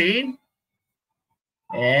 16-13.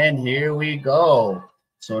 And here we go.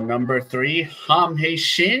 So number 3, Ham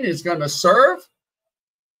Hae-shin is going to serve.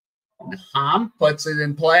 And Ham puts it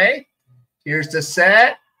in play. Here's the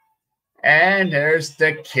set. And there's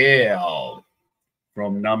the kill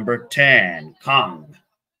from number 10, Kang.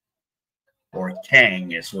 Or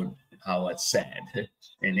Kang is how it's said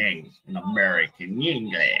in American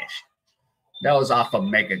English. That was off of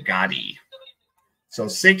Megagati. So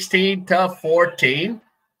 16-14.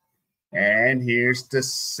 And here's the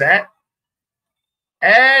set.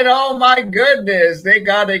 And oh my goodness, they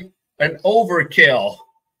got an overkill.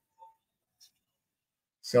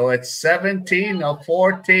 So it's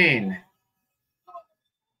 17-14.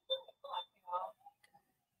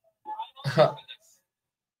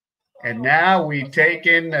 And now we take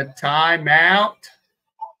in the timeout.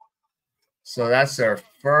 So that's our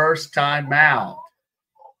first timeout.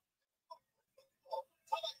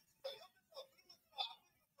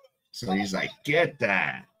 So he's like, get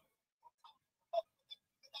that.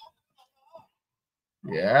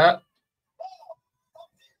 Yeah.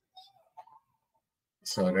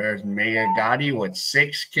 So there's Megagati with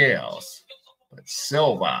 6 kills. But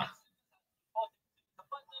Silva,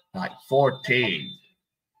 like 14.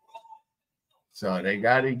 So they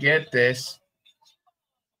got to get this.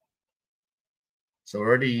 So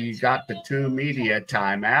already you got the 2 media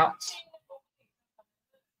timeouts.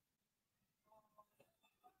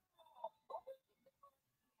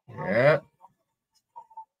 Yeah.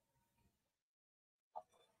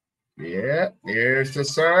 Yeah. Here's the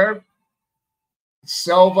serve.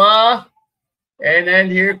 Silva. And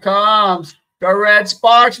then here comes the Red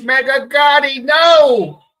Sparks. Megagati.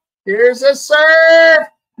 No. Here's a serve.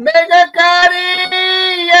 Megagati.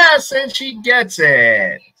 Yes. And she gets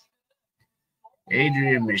it.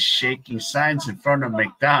 Adrian is shaking signs in front of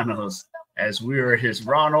McDonald's as we were his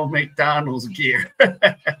Ronald McDonald's gear.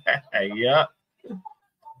 Yep.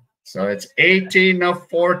 So it's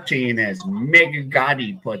 18-14 as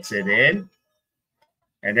Megagati puts it in.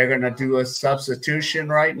 And they're going to do a substitution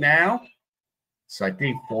right now. So I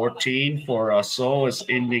think 14 for Seoul is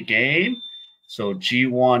in the game. So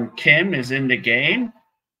Ji-won Kim is in the game.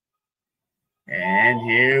 And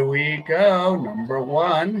here we go. Number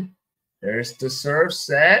 1. There's the serve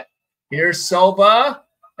set. Here's Soba.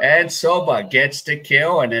 And Soba gets the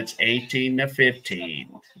kill, and it's 18-15.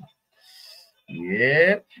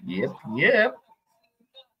 Yep.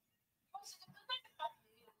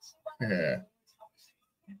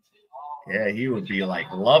 Yeah, he would be like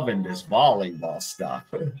loving this volleyball stuff.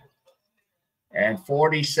 And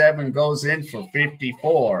 47 goes in for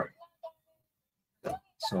 54.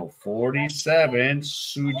 So 47,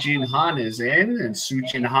 Soo-jin Han is in, and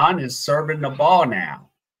Soo-jin Han is serving the ball now.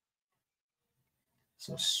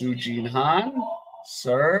 So Soo-jin Han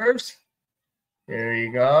serves. There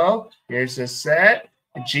you go. Here's the set.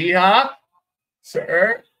 Jiha,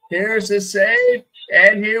 sir. Here's the save.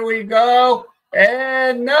 And here we go.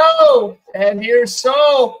 And no. And here's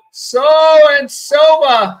So and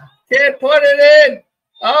Soba. Can't put it in.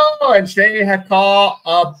 Oh, and they have called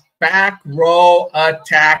a back row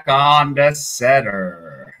attack on the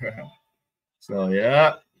setter. So,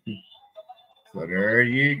 yeah. So there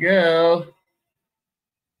you go.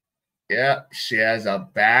 Yeah, she has a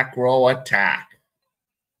back row attack.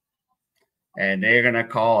 And they're going to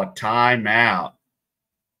call a timeout.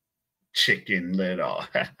 Chicken Little.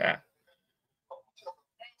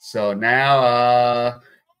 So now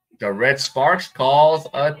the Red Sparks calls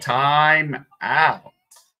a timeout.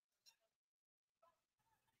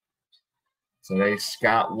 So they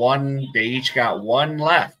each got one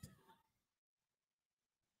left.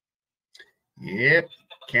 Yep.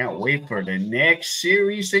 Can't wait for the next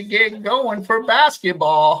series to get going for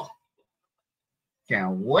basketball.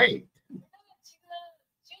 Can't wait.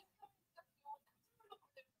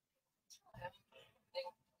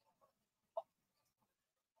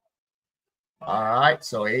 All right,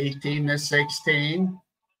 so 18-16.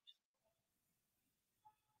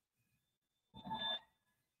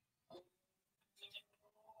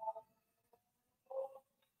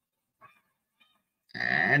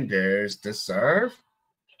 And there's the serve.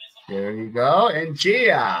 There you go. And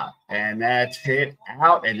Gia. And that's hit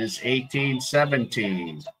out, and it's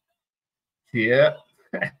 18-17. Yep.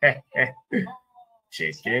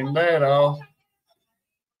 Chicken Little.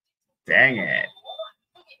 Dang it.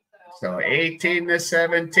 So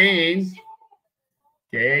 18-17.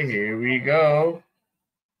 Okay, here we go.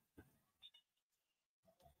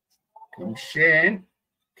 Come Shin.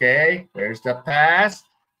 Okay, there's the pass.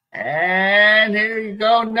 And here you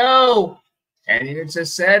go. No. And here's a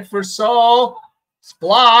set for Seoul. It's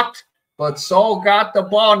blocked, but Seoul got the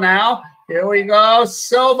ball now. Here we go.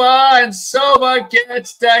 Silva, and Silva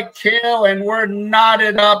gets the kill, and we're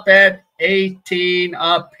knotted up at 18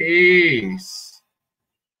 apiece.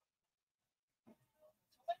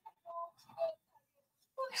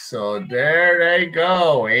 So there they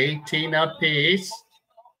go, 18 apiece.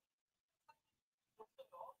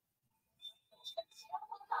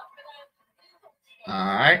 All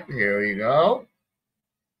right, here we go.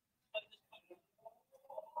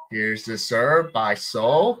 Here's the serve by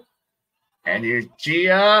Seoul. And here's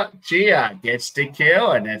Gia. Gia gets the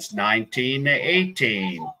kill, and it's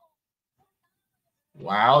 19-18.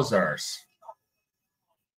 Wowzers.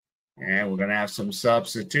 And we're going to have some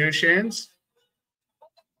substitutions.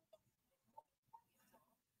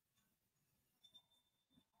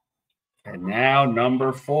 And now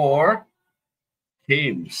number 4,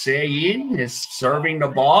 Kim Se-in is serving the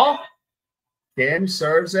ball. Kim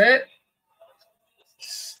serves it.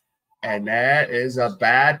 And that is a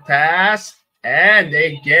bad pass. And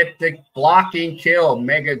they get the blocking kill,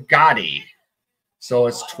 Megagati. So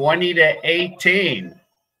it's 20-18.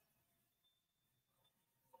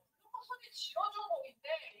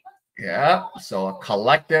 Yeah, so a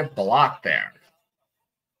collective block there.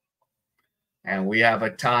 And we have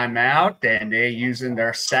a timeout, and they're using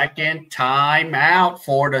their second timeout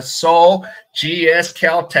for the Seoul GS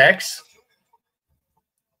Caltex.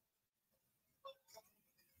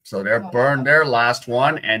 So they're burned their last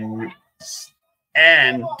one, and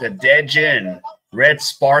the daejeon Red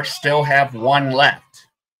Sparks still have one left.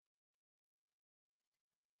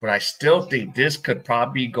 But I still think this could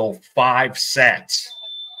probably go 5 sets.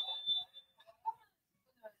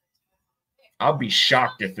 I'll be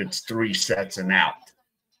shocked if it's 3 sets and out.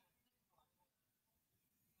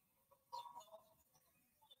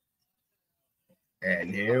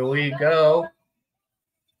 And here we go.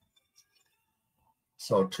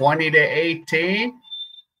 So 20-18.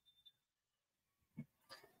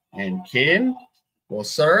 And Kim will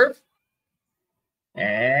serve.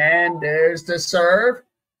 And there's the serve.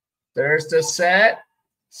 There's the set.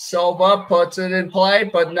 Silva puts it in play,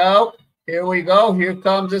 but no. Here we go. Here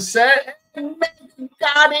comes the set.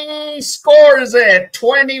 Megagati scores it.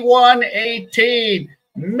 21-18.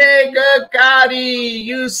 Megagati.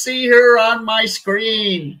 You see her on my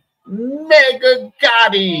screen.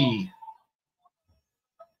 Megagati.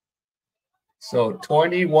 So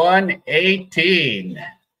 21-18.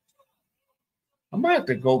 I'm going to have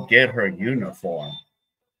to go get her uniform.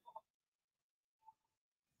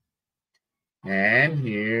 And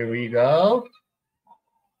here we go.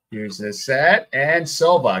 Here's the set. And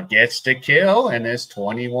Silva gets the kill, and it's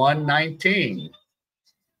 21-19.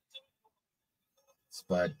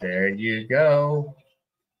 But there you go.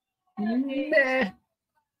 Meh.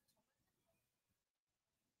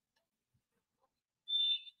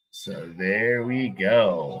 So there we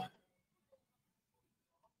go.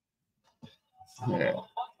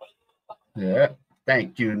 Yeah.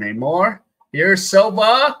 Thank you, Namor. Here's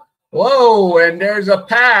Silva. Whoa, and there's a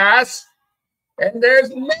pass. And there's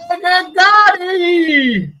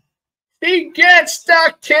Megagati. He gets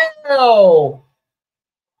the kill.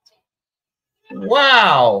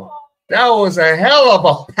 Wow. That was a hell of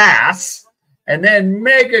a pass. And then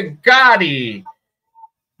Megagati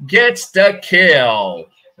gets the kill.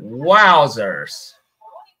 Wowzers.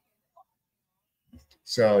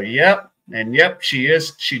 So, yep. And yep, she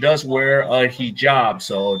does wear a hijab.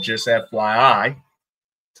 So just FYI.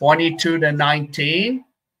 22-19.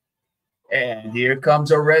 And here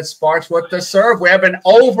comes a Red Sparks with the serve. We have an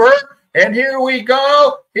over. And here we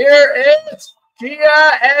go. Here is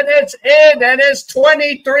Gia, and it's in. And it's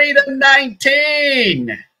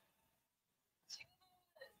 23-19.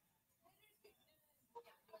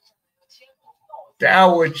 That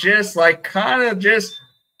was just like kind of just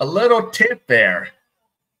a little tip there.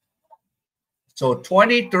 So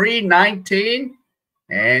 23-19.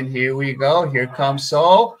 And here we go. Here comes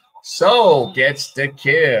Seoul. Seoul gets the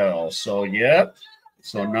kill. So, yep.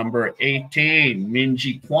 So, number 18,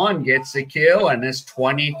 Minji Kwon gets the kill, and it's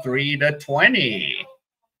 23-20.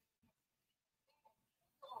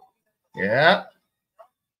 Yeah.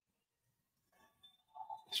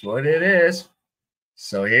 That's what it is.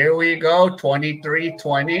 So, here we go,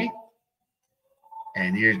 23-20.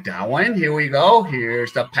 And here's Daejeon. Here we go.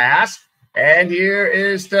 Here's the pass. And here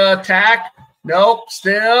is the attack. Nope,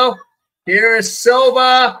 still. Here is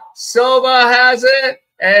Silva. Silva has it.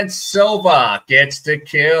 And Silva gets the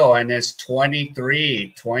kill. And it's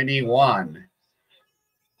 23-21.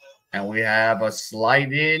 And we have a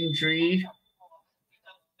slight injury.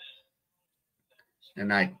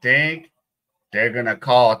 And I think they're going to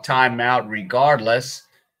call a timeout regardless.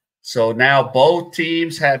 So now both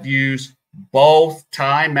teams have used both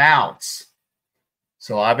timeouts.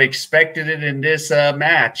 So I've expected it in this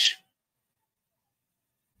match.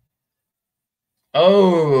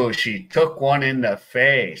 Oh, she took one in the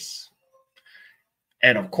face.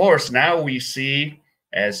 And of course, now we see,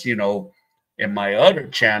 as you know, in my other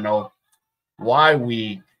channel, why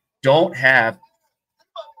we don't have,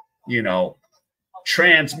 you know,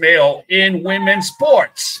 trans male in women's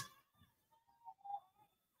sports.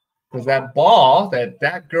 Because that ball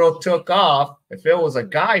that girl took off, if it was a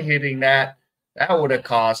guy hitting that, that would have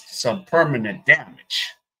caused some permanent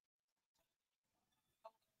damage.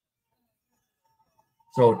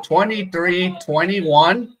 So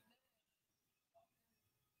 23-21.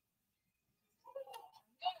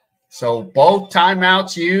 So both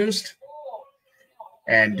timeouts used.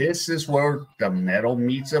 And this is where the metal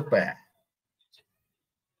meets up at.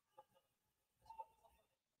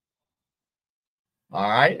 All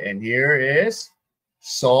right, and here is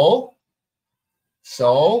Seoul.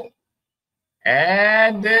 Seoul.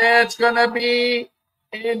 And it's going to be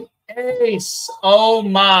an ace. Oh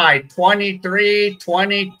my,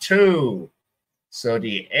 23-22. So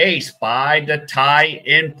the ace by the Thai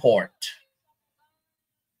import.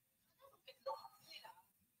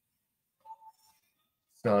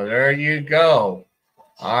 So there you go.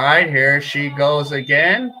 All right, here she goes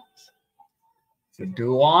again. So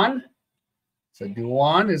Duan. So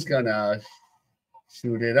Duan is going to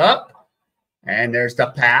shoot it up. And there's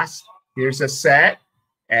the pass. Here's a set.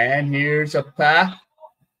 And here's a pass.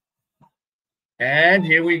 And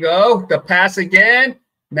here we go. The pass again.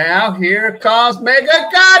 Now here comes Mega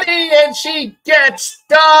Gotti, and she gets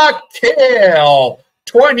the kill.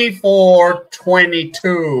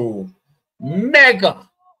 24-22. Mega.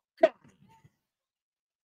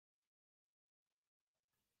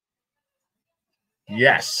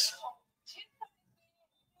 Yes.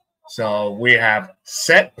 So we have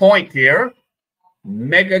set point here.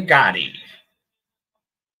 Mega Gotti.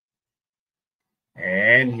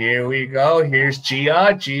 And here we go. Here's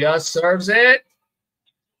Gia. Gia serves it.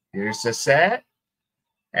 Here's the set.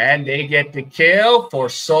 And they get the kill for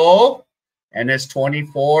Seoul. And it's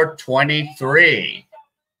 24-23.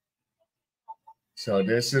 So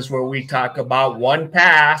this is where we talk about one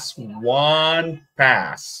pass. One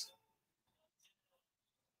pass.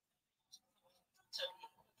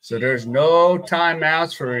 So there's no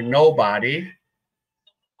timeouts for nobody.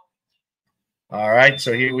 All right,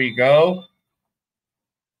 so here we go.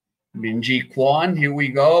 Minji Kwon, here we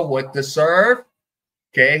go with the serve.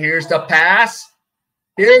 Okay, here's the pass.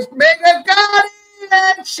 Here's Mega Gotti,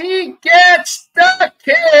 and she gets the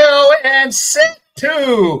kill, and set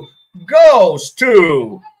 2 goes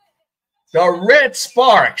to the Red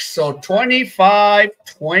Sparks. So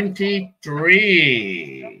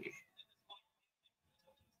 25-23.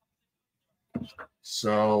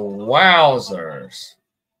 So wowzers.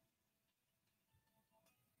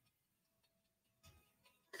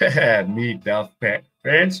 Meet the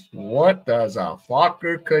Prince. What does a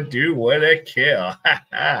fucker could do with a kill?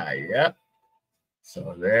 Yep.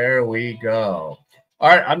 So there we go. All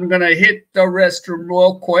right, I'm going to hit the restroom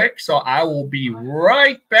real quick, so I will be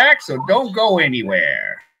right back, so don't go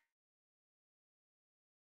anywhere.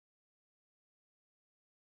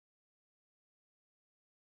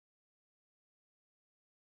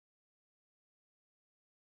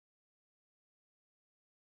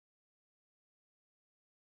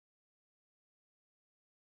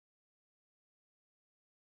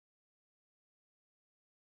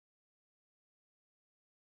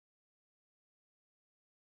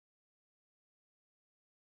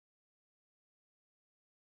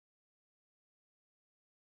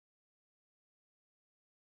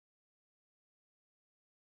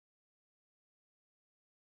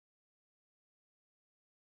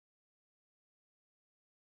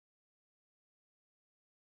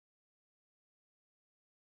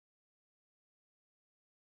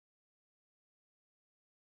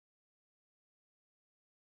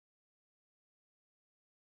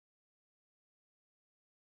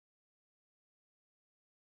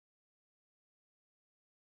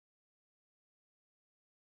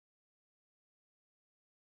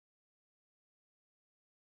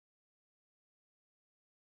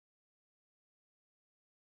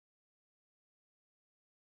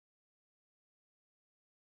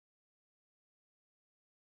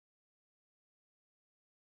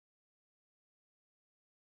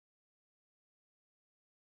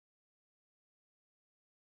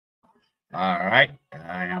 All right,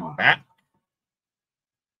 I am back.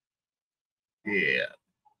 Yeah.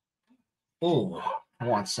 Ooh, I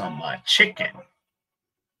want some chicken.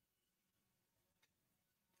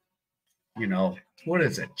 You know, what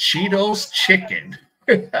is it? Cheetos chicken.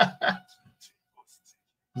 Is that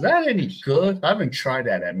any good? I haven't tried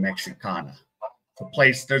that at Mexicana. The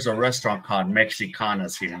place, there's a restaurant called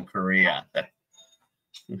Mexicanas here in Korea.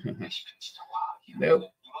 Nope,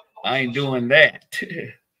 I ain't doing that.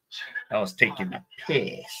 I was taking a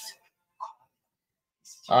piss.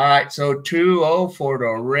 All right, so 2-0 for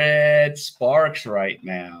the Red Sparks right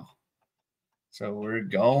now. So we're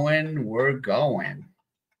going.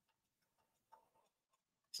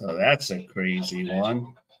 So that's a crazy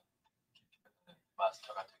one.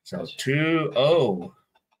 So 2-0.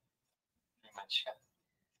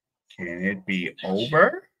 Can it be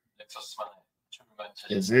over?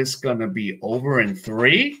 Is this going to be over in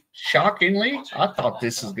 3? Shockingly, I thought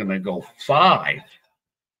this is going to go 5.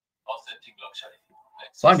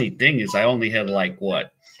 Funny thing is, I only had like,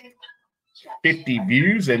 what, 50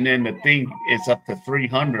 views, and then the thing is up to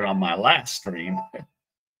 300 on my last stream.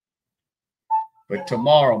 But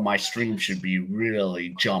tomorrow, my stream should be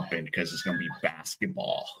really jumping because it's going to be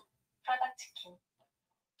basketball.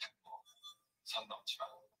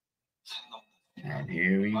 And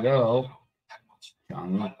here we go.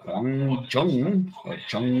 Jung Kwan Jang or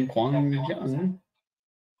Jung Kwan Jang.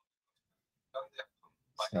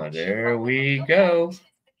 So there we go.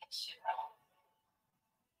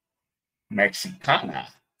 Mexicana.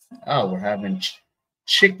 Oh, we're having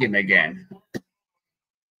chicken again.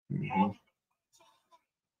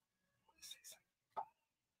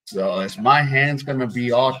 So is my hand's gonna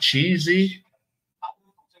be all cheesy?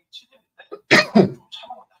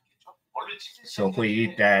 So if we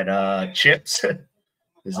eat that chips,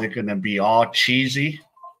 is it gonna be all cheesy?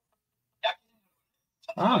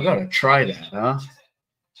 Oh, I gotta try that, huh?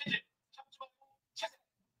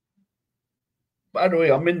 By the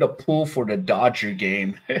way, I'm in the pool for the Dodger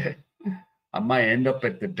game. I might end up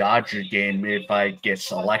at the Dodger game if I get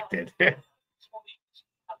selected.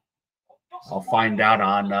 I'll find out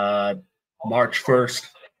on March 1st.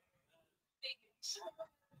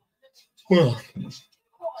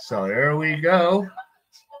 So there we go.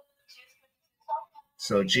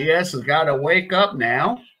 So GS has got to wake up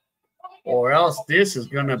now, or else this is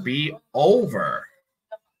going to be over.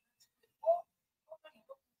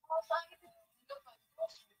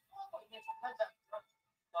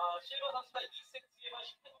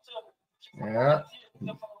 Yeah.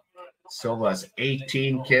 Silva's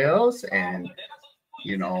 18 kills, and,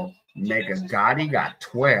 you know, Mega Gotti got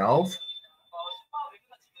 12.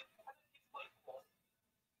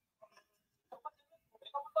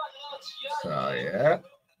 So, yeah.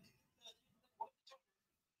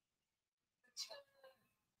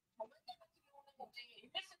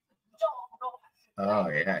 Oh,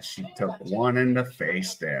 yeah, she took one in the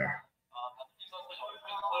face there.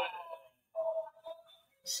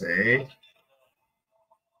 See?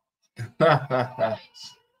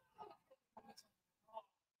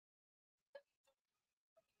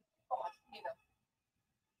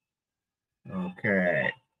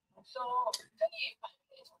 Okay.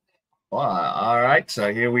 Well, all right,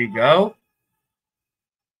 so here we go.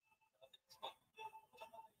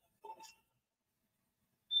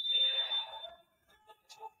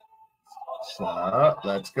 So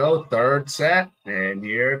let's go, third set. And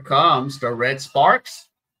here comes the red sparks.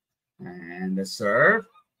 And the serve.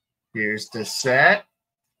 Here's the set.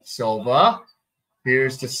 Silva.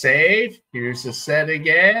 Here's the save. Here's the set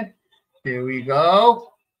again. Here we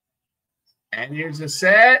go. And here's the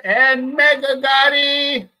set. And Mega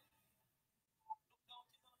Gotti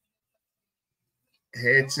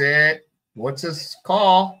hits it. What's this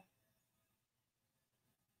call?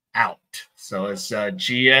 Out. So it's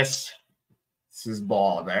GS. This is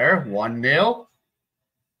ball there. 1-0.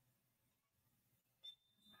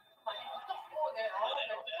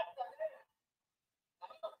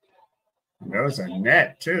 There was a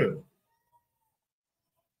net too.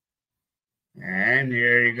 And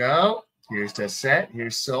here you go. Here's the set.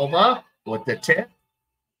 Here's Silva with the tip.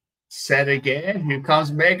 Set again. Here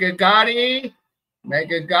comes Mega Gotti.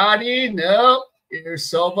 Mega Gotti. Nope. Here's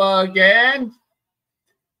Silva again.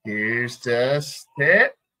 Here's the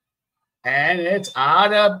tip. And it's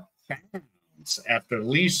out of bounds after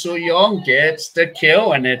Lee Soo-young gets the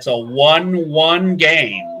kill, and it's a 1-1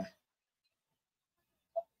 game.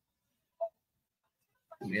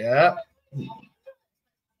 Yeah.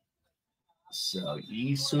 So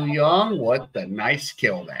Lee Soo-young, what the nice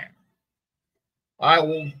kill there. I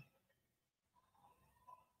will.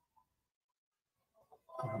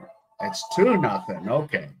 It's 2-0.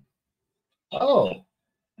 Okay. Oh,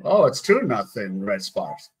 it's 2-0 Red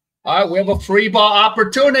Sparks. All right, we have a free ball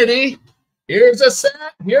opportunity. Here's a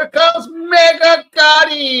set. Here comes Mega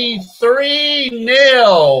Gotti.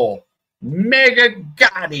 3-0. Mega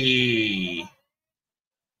Gotti.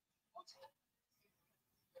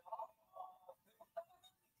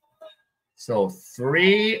 So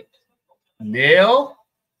 3-0.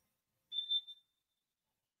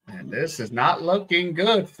 And this is not looking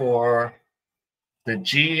good for the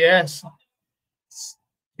GS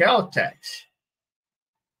Caltex.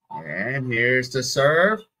 And here's the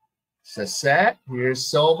serve. It's a set. Here's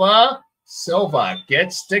Silva. Silva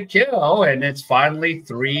gets the kill, and it's finally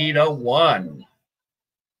 3-1.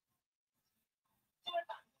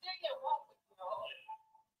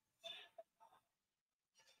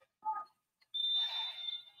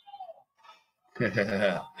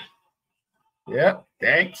 Yep,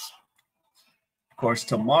 thanks. Of course,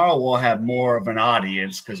 tomorrow we'll have more of an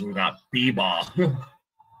audience because we got B-ball.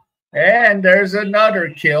 And there's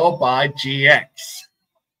another kill by GX.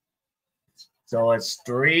 So it's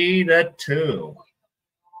 3-2.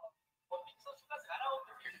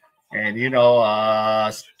 And, you know,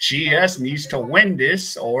 GS needs to win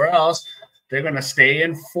this, or else they're going to stay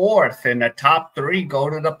in fourth, and the top three go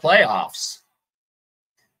to the playoffs.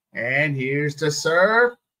 And here's the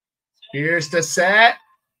serve. Here's the set.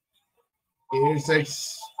 Here's the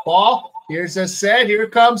ball. Here's the set. Here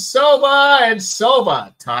comes Sova. And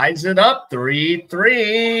Sova ties it up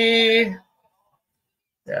 3-3.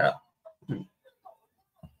 Yeah.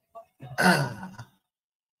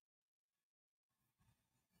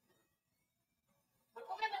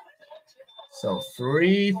 So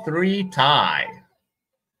 3-3 tie.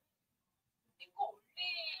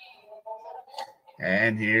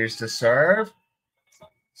 And here's the serve.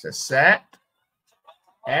 It's a set.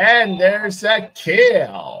 And there's a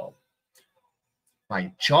kill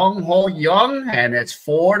by Jung Kwan Jang, and it's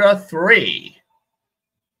 4-3.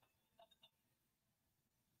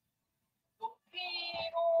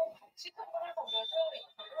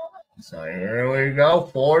 So here we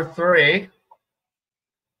go, 4-3.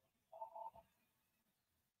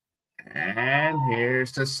 And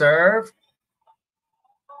here's the serve.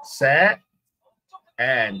 Set.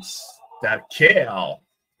 And the kill.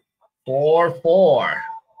 4-4.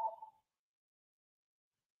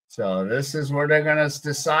 So this is where they're going to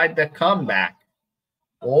decide the comeback.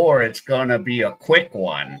 Or it's going to be a quick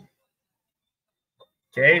one.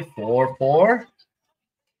 Okay, 4-4.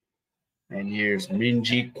 And here's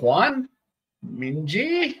Minji Kwan.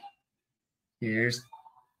 Minji. Here's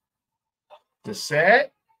the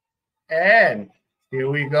set. And here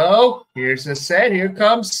we go. Here's the set. Here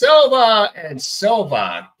comes Sova. And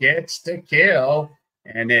Sova gets the kill.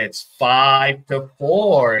 And it's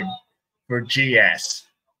 5-4 for GS.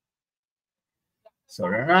 So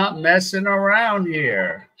they're not messing around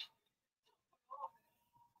here.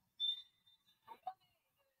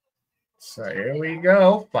 So here we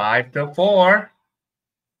go, 5-4.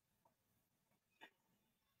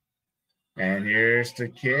 And here's the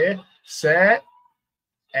kid set.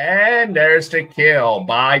 And there's the kill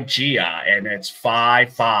by Gia, and it's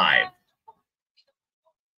 5-5.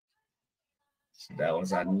 So that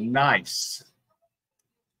was a nice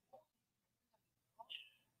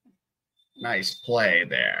play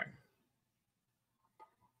there.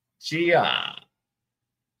 Gia.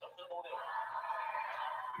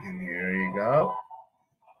 And here you go.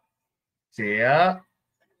 Gia.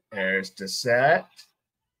 There's the set.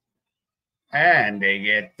 And they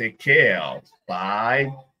get the kill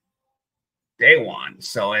by daejeon.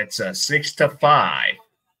 So it's a 6-5.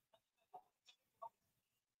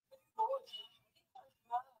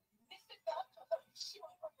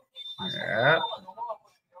 Yeah.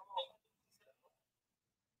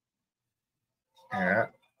 Yeah.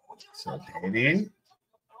 So dating.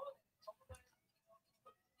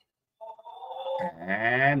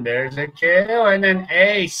 And there's a kill and an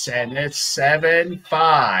ace, and it's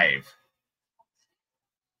 7-5.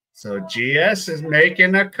 So GS is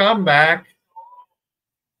making a comeback.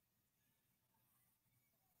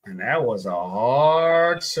 And that was a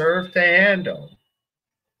hard serve to handle.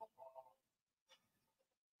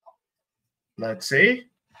 Let's see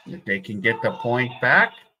if they can get the point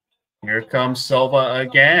back. Here comes Sova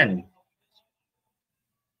again.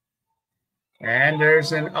 And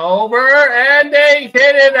there's an over, and they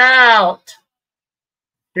hit it out.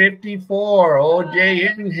 54. Oh,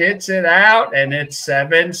 daejeon hits it out, and it's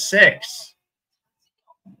 7-6.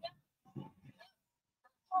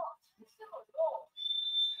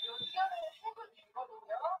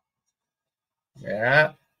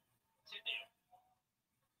 Yeah.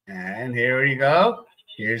 And here we go.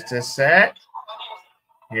 Here's the set.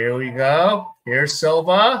 Here we go. Here's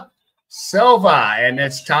Sova. Sova, and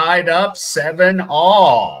it's tied up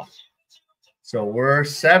 7-all. So we're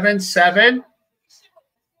 7-7.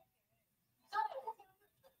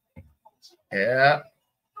 Yeah.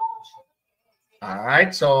 All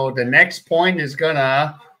right, so the next point is going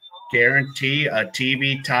to guarantee a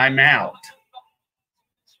TV timeout.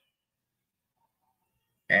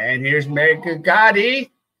 And here's Megagati.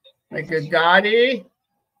 Megagati.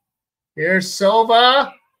 Here's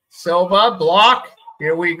Sova. Sova, block.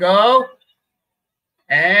 Here we go.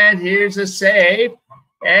 And here's a save.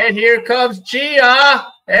 And here comes Gia.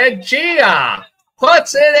 And Gia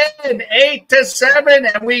puts it in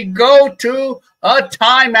 8-7. And we go to a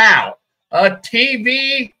timeout. A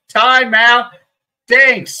TV timeout.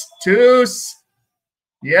 Thanks to,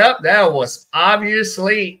 yep, that was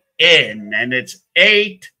obviously in. And it's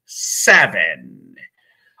 8-7.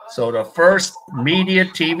 So the first media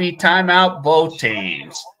TV timeout, both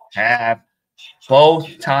teams have both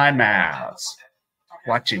timeouts.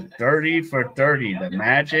 Watching 30 for 30, the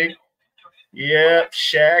Magic. Yep,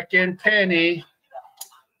 Shaq and Penny.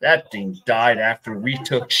 That thing died after we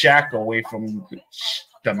took Shaq away from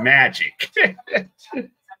the Magic.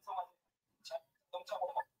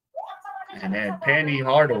 And then Penny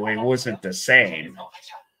Hardaway wasn't the same.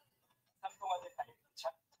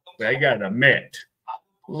 I gotta admit,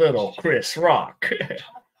 little Chris Rock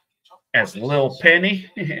as Lil Penny.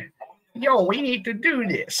 Yo, we need to do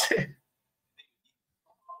this.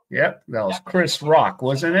 Yep, that was Chris Rock,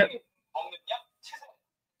 wasn't it?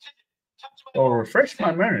 Oh, refresh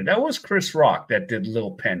my memory. That was Chris Rock that did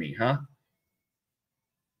Lil Penny, huh?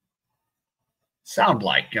 Sound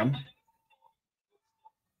like him.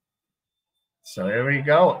 So here we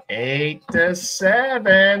go,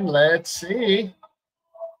 8-7. Let's see.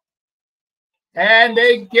 And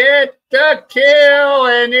they get the kill.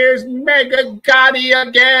 And here's Mega Gotti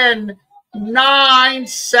again.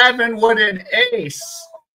 9-7 with an ace.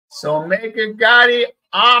 So Mega Gotti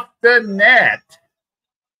off the net.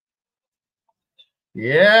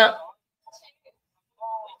 Yeah.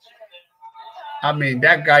 I mean,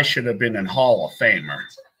 that guy should have been in Hall of Famer.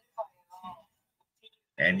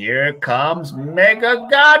 And here comes Mega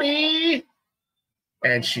Gotti.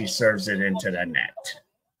 And she serves it into the net.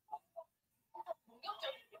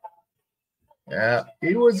 Yeah,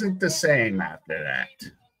 he wasn't the same after that.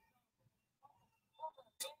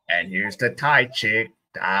 And here's the Thai chick,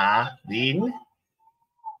 Da-Din.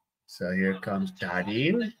 So here comes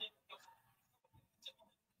Da-Din.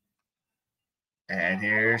 And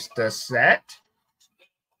here's the set.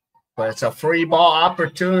 But it's a free ball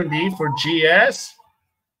opportunity for GS.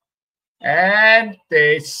 And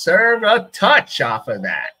they serve a touch off of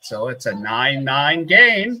that. So it's a 9-9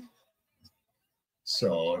 game.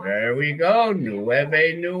 So there we go. Nueve.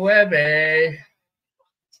 That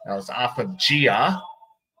was off of Gia.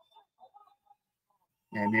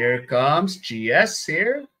 And here comes GS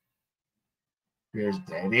here. Here's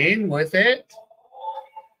Daejeon with it.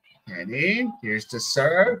 Daejeon. Here's the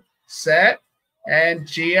serve. Set. And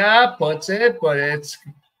Gia puts it, but it's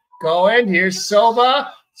going. Here's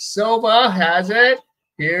Silva. Silva has it.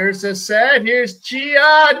 Here's the set. Here's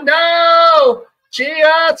Gia. No!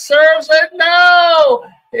 Gia serves it. No!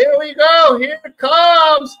 Here we go. Here it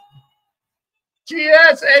comes.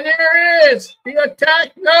 GS, and here it is. The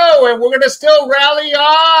attack. No, and we're going to still rally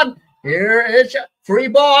on. Here is a free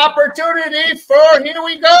ball opportunity for, here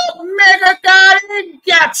we go. Mega Gotti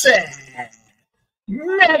gets it.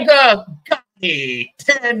 Mega Gotti,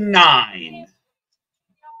 10-9.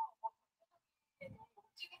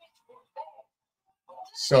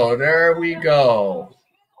 So there we go.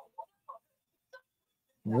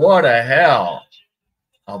 What a hell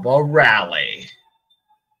of a rally.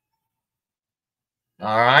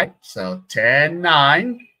 All right, so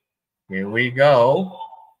 10-9. Here we go.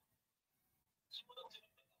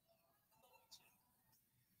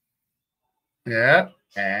 Yep,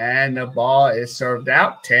 and the ball is served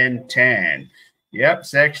out, 10-10. Yep,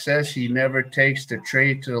 Zach says he never takes the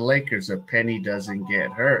trade to the Lakers if Penny doesn't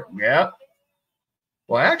get hurt. Yep.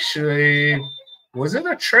 Well, actually, was it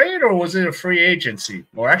a trade or was it a free agency?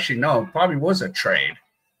 Or actually, no, it probably was a trade.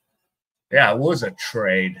 Yeah, it was a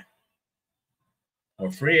trade.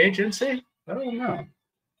 Or free agency? I don't know.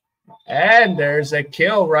 And there's a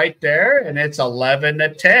kill right there, and it's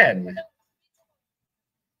 11-10.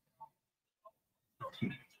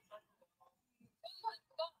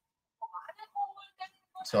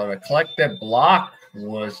 So the collective block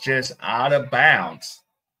was just out of bounds.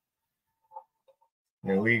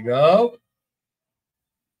 Here we go.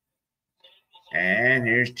 And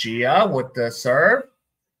here's Gia with the serve,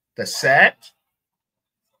 the set.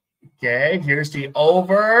 Okay, here's the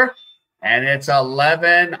over, and it's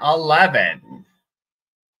 11-11.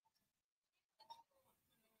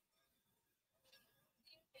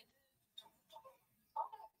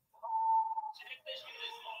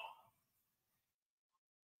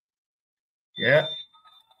 Yep,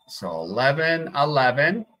 so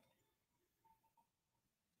 11-11.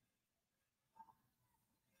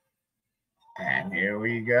 And here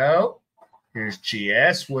we go. Here's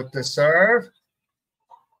GS with the serve.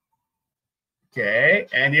 Okay,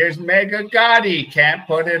 and here's Mega Gotti. Can't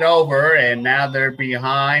put it over, and now they're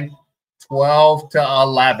behind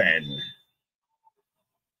 12-11.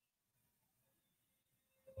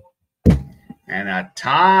 And a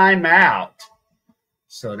timeout.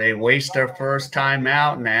 So they waste their first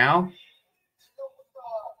timeout now.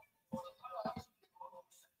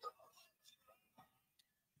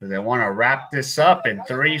 They want to wrap this up in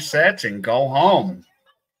 3 sets and go home.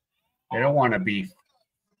 They don't want to be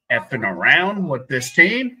effing around with this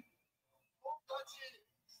team.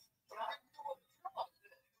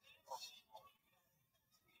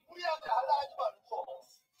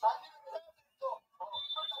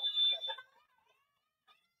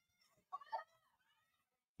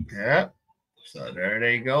 Yep. So there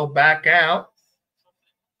they go back out.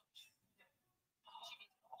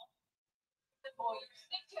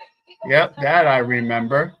 Yep, that I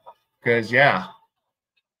remember. because, yeah,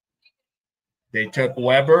 they took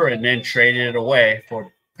Weber and then traded it away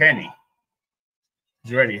for Penny.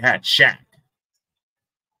 He's already had Shaq.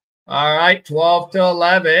 All right,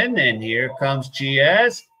 12-11, and here comes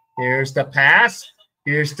GS. Here's the pass.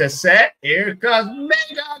 Here's the set. Here comes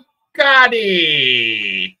Mega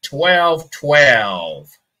Gotti. 12-12.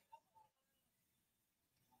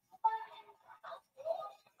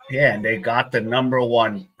 Yeah, and they got the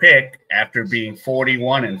 #1 pick after being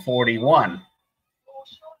 41-41.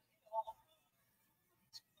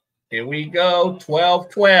 Here we go,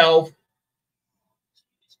 12-12.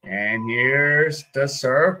 And here's the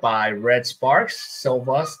serve by Red Sparks,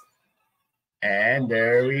 Silva. And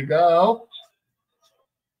there we go.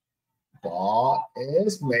 Ball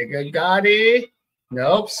is Mega Gotti.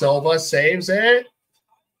 Nope, Silva saves it.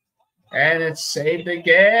 And it's saved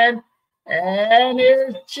again. And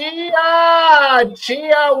here's Gia.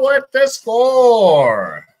 Gia with the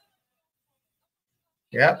score.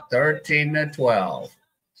 Yep, 13-12.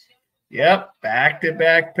 Yep,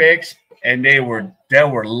 back-to-back picks. And they were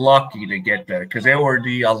lucky to get there because they were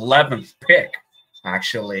the 11th pick,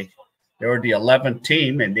 actually. They were the 11th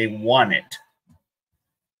team, and they won it.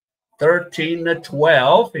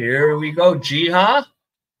 13-12. Here we go, Jiha.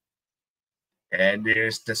 And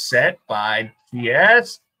there's the set by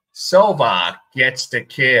GS. Sova gets the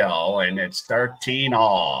kill, and it's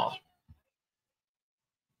 13-all.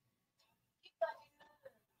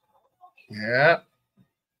 Yep.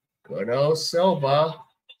 Good old Silva.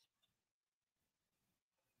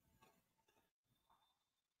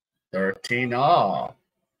 13-all.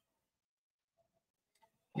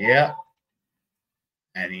 Yep.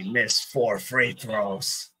 And he missed 4 free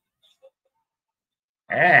throws.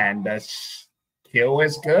 And the kill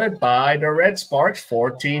is good by the Red Sparks,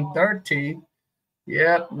 14-13.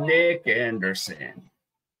 Yep, Nick Anderson.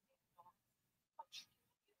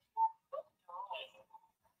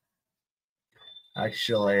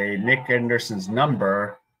 Actually, Nick Anderson's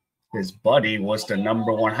number, his buddy, was the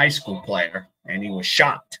 #1 high school player, and he was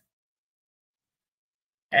shocked.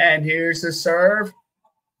 And here's the serve.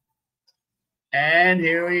 And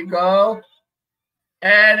here we go.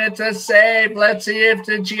 And it's a save. Let's see if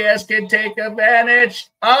the GS can take advantage.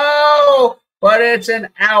 Oh, but it's an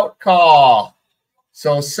out call.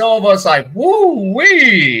 So Silva's like,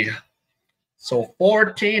 woo-wee. So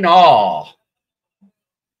 14-all.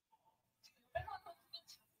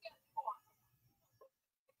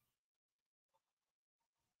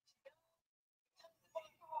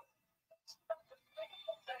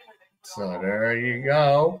 So there you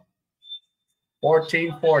go.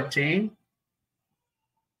 14-14.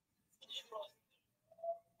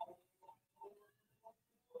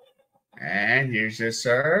 And here's the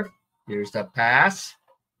serve. Here's the pass.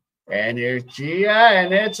 And here's Gia,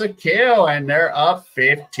 and it's a kill. And they're up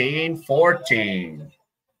 15-14.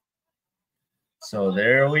 So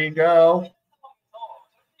there we go.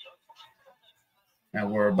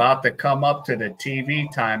 And we're about to come up to the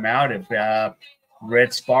TV timeout if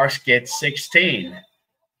Red Sparks gets 16.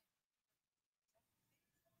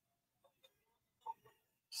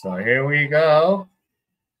 So here we go.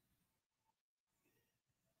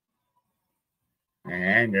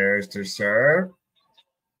 And there's the serve.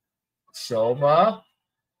 Silva.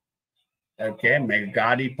 Okay,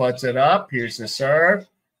 Megati puts it up. Here's the serve.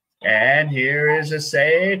 And here is a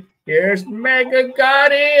save. Here's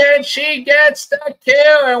Megati, and she gets the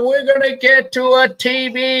kill. And we're going to get to a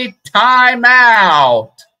TV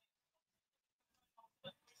timeout.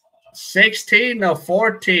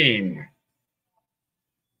 16-14.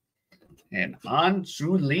 And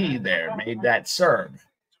Anju Lee there made that serve.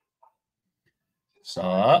 So,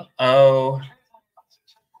 uh-oh.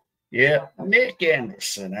 Yeah, Nick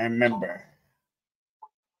Anderson, I remember.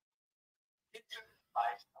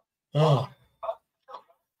 Oh.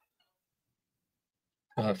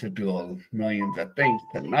 I'll have to do millions of things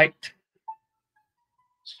tonight.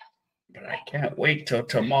 But I can't wait till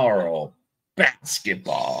tomorrow.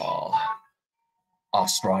 Basketball.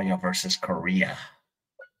 Australia versus Korea.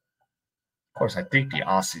 Of course, I think the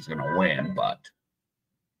Aussies going to win, but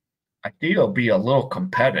I think it'll be a little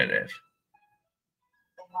competitive.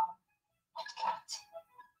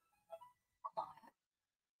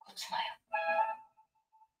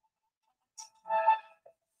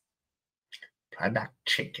 Product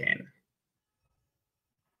chicken.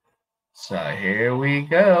 So here we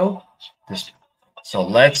go. So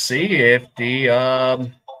let's see if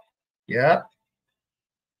the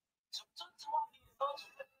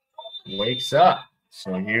wakes up.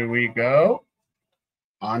 So here we go.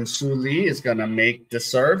 Ansu Lee is going to make the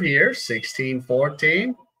serve here,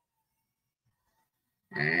 16-14.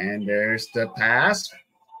 And there's the pass.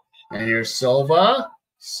 And here's Sova.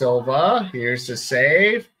 Sova. Here's the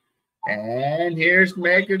save. And here's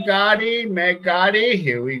Megagati. Megagati.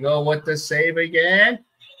 Here we go with the save again.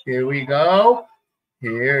 Here we go.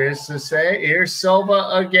 Here is the save. Here's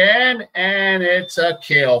Sova again. And it's a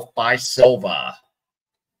kill by Sova.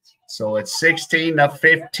 So it's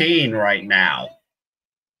 16-15 right now.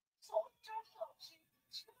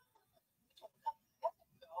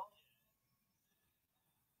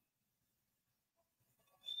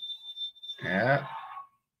 Yeah.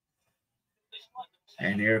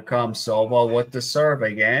 And here comes Sova with the serve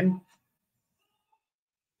again.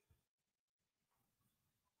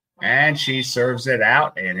 And she serves it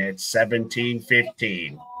out, and it's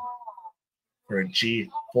 17-15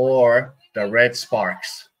 for the Red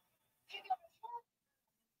Sparks.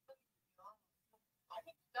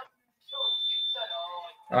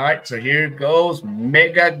 All right, so here goes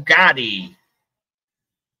Megagati.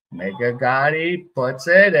 Megagati puts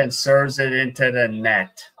it and serves it into the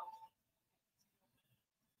net.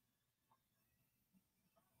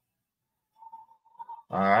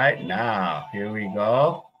 All right, now here we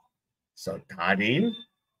go. So Daejeon.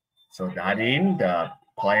 So Daejeon, the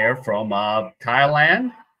player from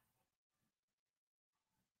Thailand.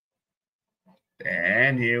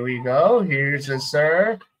 And here we go. Here's the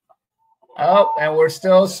serve. Oh, and we're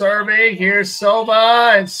still serving. Here's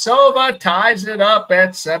Sova, and Sova ties it up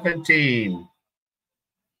at 17.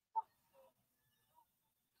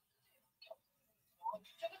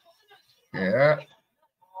 Yeah.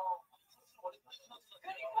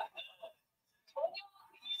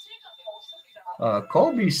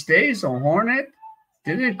 Kobe stays on Hornet.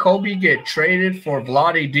 Didn't Kobe get traded for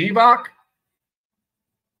Vlade Divac?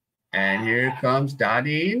 And here comes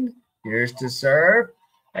Daejeon. Here's the serve.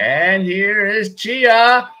 And here is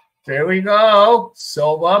Gia. There we go.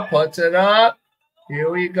 Sova puts it up. Here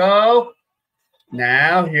we go.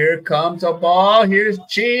 Now here comes a ball. Here's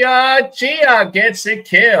Gia. Gia gets a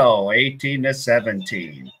kill.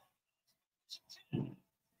 18-17.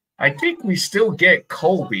 I think we still get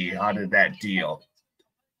Kobe out of that deal.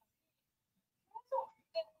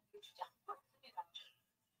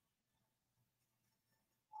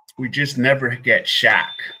 We just never get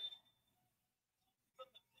Shaq.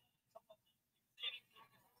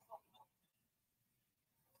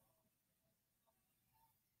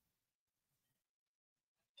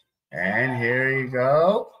 And here you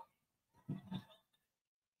go.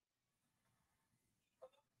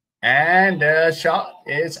 And the shot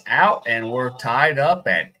is out, and we're tied up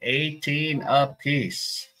at 18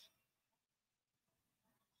 apiece.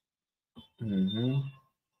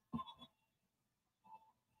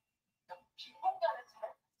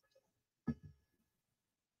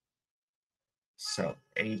 So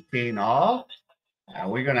 18 all. Are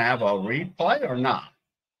we going to have a replay or not?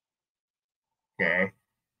 Okay.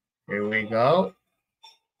 Here we go.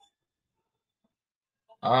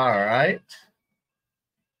 All right.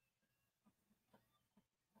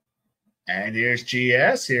 And here's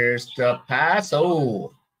GS. Here's the pass.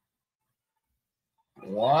 Oh.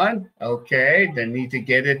 One. Okay. They need to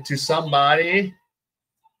get it to somebody.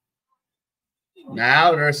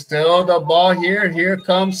 Now there's still the ball here. Here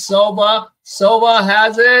comes Sova. Sova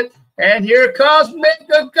has it. And here comes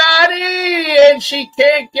Megagati. And she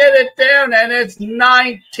can't get it down. And it's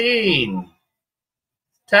 19-18.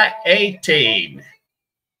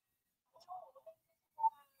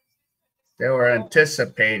 They were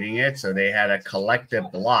anticipating it, so they had a collective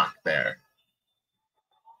block there.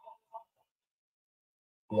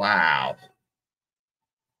 Wow.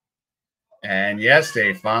 And yes,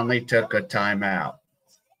 they finally took a timeout.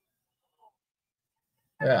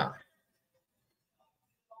 Yeah.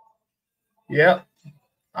 Yep.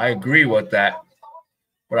 I agree with that.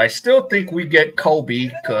 But I still think we get Kobe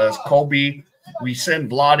because Kobe, we send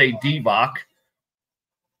Vlade Divac.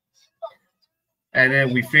 And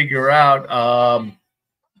then we figure out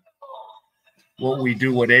what we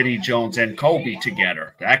do with Eddie Jones and Kobe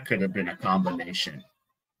together. That could have been a combination.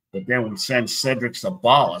 But then we send Cedric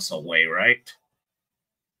Sabalas away, right?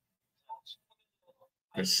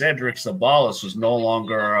 Because Cedric Sabalas was no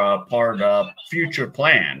longer part of future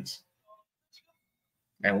plans.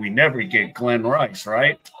 And we never get Glenn Rice,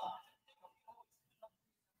 right?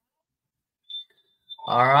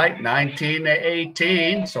 All right,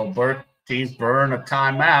 19-18. So teams burn a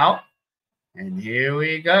timeout. And here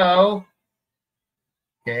we go.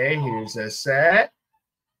 Okay, here's a set.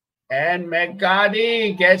 And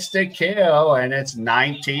Megagati gets the kill, and it's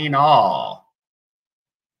 19 all.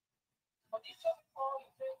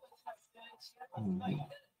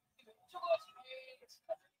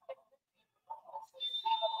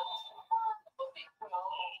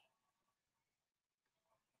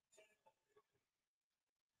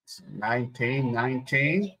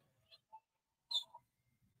 19-19.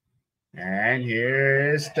 And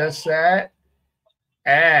here's the set.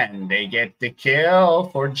 And they get the kill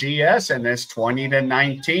for GS, and it's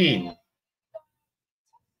 20-19.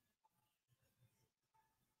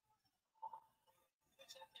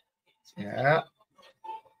 Yeah.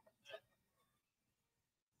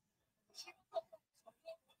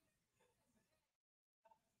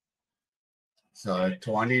 So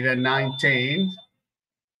 20-19.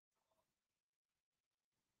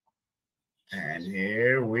 And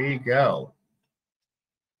here we go.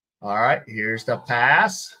 All right, here's the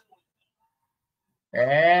pass.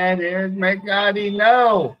 And here's McGoddy.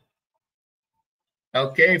 No.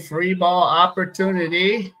 Okay, free ball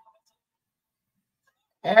opportunity.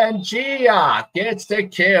 And Gia gets the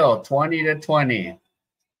kill, 20-20.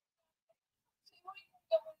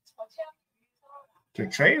 The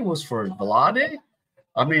trade was for Vlade?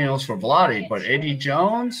 I mean, it was for Vlade, but Eddie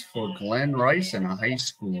Jones for Glenn Rice in a high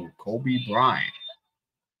school, Kobe Bryant.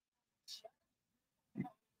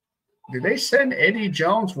 Did they send Eddie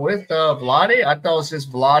Jones with Vlade? I thought it was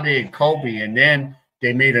just Vlade and Kobe, and then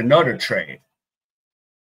they made another trade.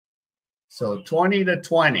 So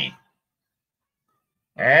 20-20.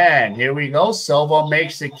 And here we go. Silva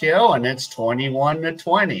makes the kill, and it's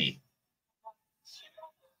 21-20.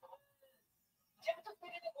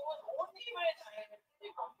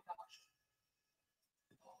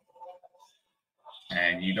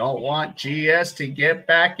 And you don't want GS to get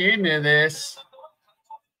back into this.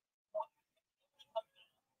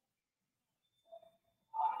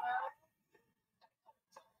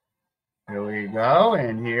 Here we go.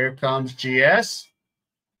 And here comes GS.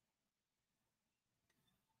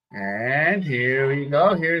 And here we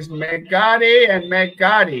go. Here's McGoddy, and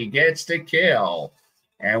McGoddy gets the kill.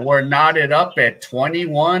 And we're knotted up at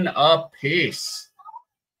 21 apiece.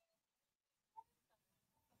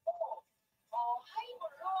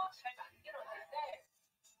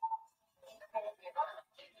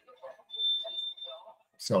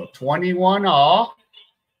 So 21 all.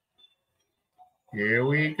 Here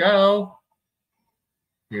we go.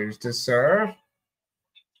 Here's the serve.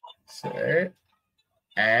 Set.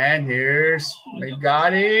 And here's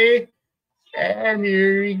McGoddy. And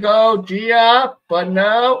here we go. Gia, but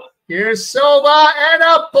no. Here's Silva and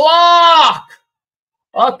a block.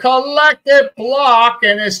 A collective block,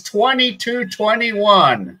 and it's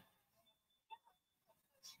 22-21.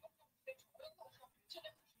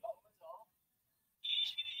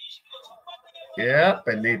 Yep,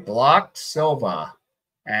 and they blocked Silva.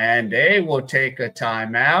 And they will take a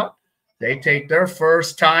timeout. They take their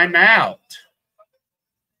first timeout.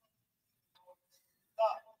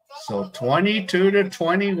 So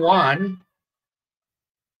 22-21.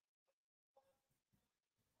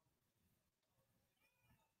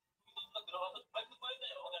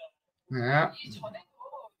 Yeah.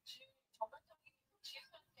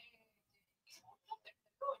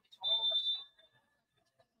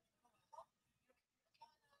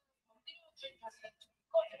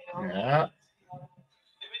 Yeah.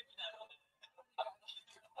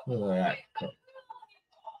 Look at that.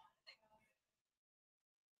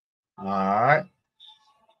 All right.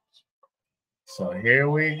 So here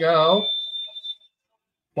we go.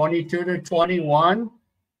 22-21.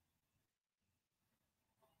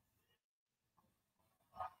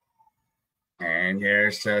 And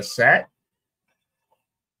here's the set.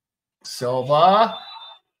 Silva.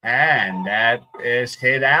 And that is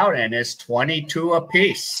hit out, and it's 22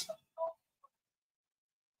 apiece.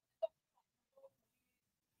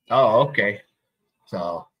 Oh, okay.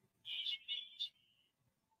 So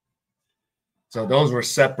those were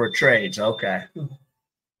separate trades. Okay.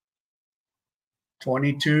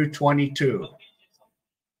 22-22.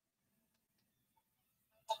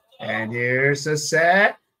 And here's the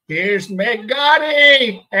set. Here's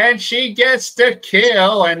McGoddy, and she gets the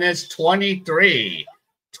kill, and it's 23-22.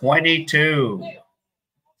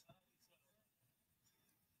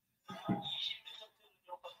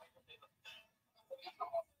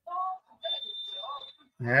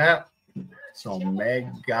 Yeah. So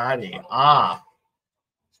McGoddy off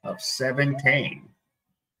of 17.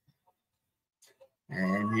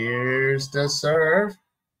 And here's the serve.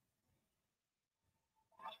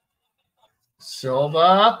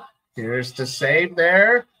 Silva. Here's the save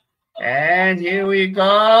there. And here we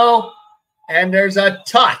go. And there's a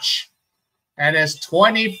touch. And it's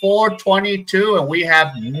 24-22. And we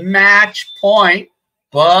have match point.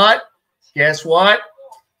 But guess what?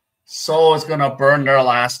 Seoul is going to burn their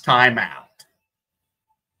last timeout.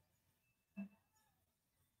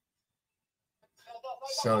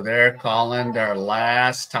 So they're calling their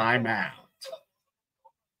last timeout.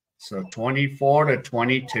 So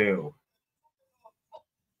 24-22.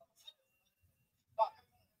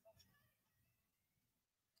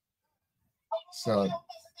 So,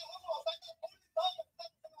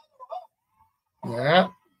 yeah.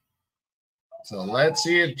 So let's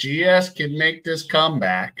see if GS can make this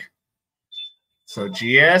comeback. So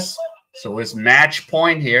GS, so it's match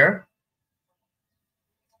point here.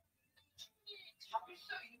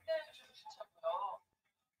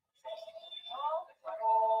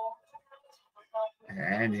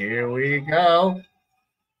 And here we go.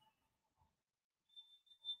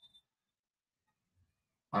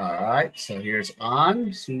 All right, so here's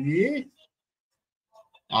on, Suyi.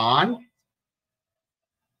 On.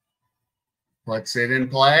 Puts it in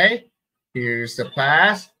play. Here's the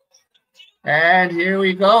pass. And here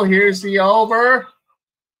we go. Here's the over.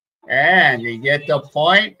 And you get the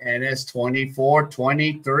point, and it's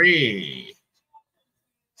 24-23.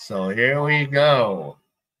 So here we go.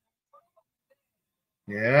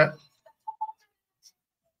 Yeah.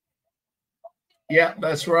 Yeah,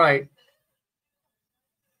 that's right.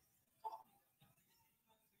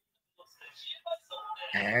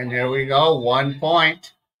 And here we go. 1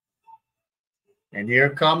 point. And here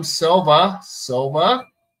comes Silva.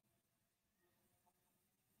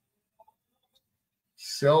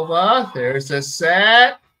 Silva, there's a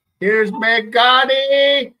set. Here's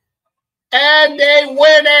Megati. And they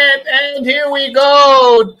win it. And here we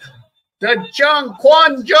go. The Jung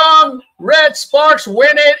Kwan Jang Red Sparks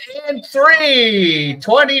win it in 3.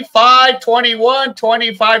 25-21,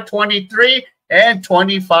 25-23, and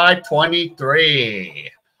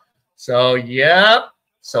 25-23. So, yep.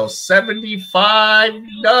 So 75,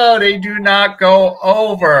 no, they do not go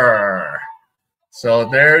over. So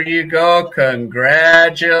there you go.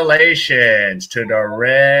 Congratulations to the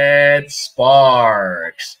Red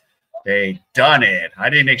Sparks. They done it. I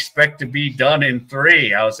didn't expect to be done in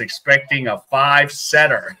 3. I was expecting a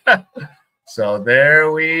 5-setter. So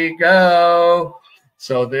there we go.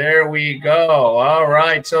 So there we go. All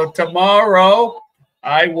right. So tomorrow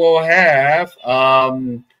I will have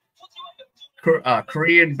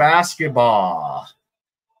Korean basketball.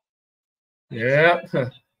 Yep.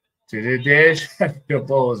 Today, the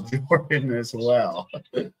Bulls Jordan as well.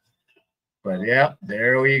 But yeah,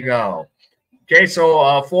 there we go. Okay, so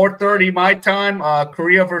 4:30 my time,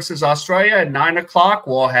 Korea versus Australia. At 9 o'clock,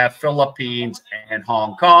 we'll have Philippines and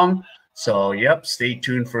Hong Kong. So, yep, stay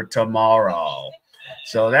tuned for tomorrow.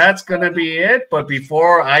 So that's going to be it. But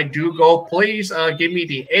before I do go, please give me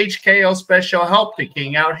the HKO special help to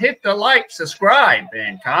King out. Hit the like, subscribe,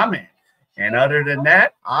 and comment. And other than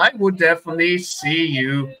that, I will definitely see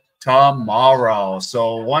you tomorrow.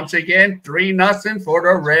 So once again, 3-0 for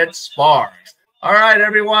the Red Sparks. All right,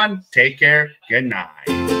 everyone. Take care. Good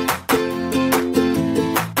night.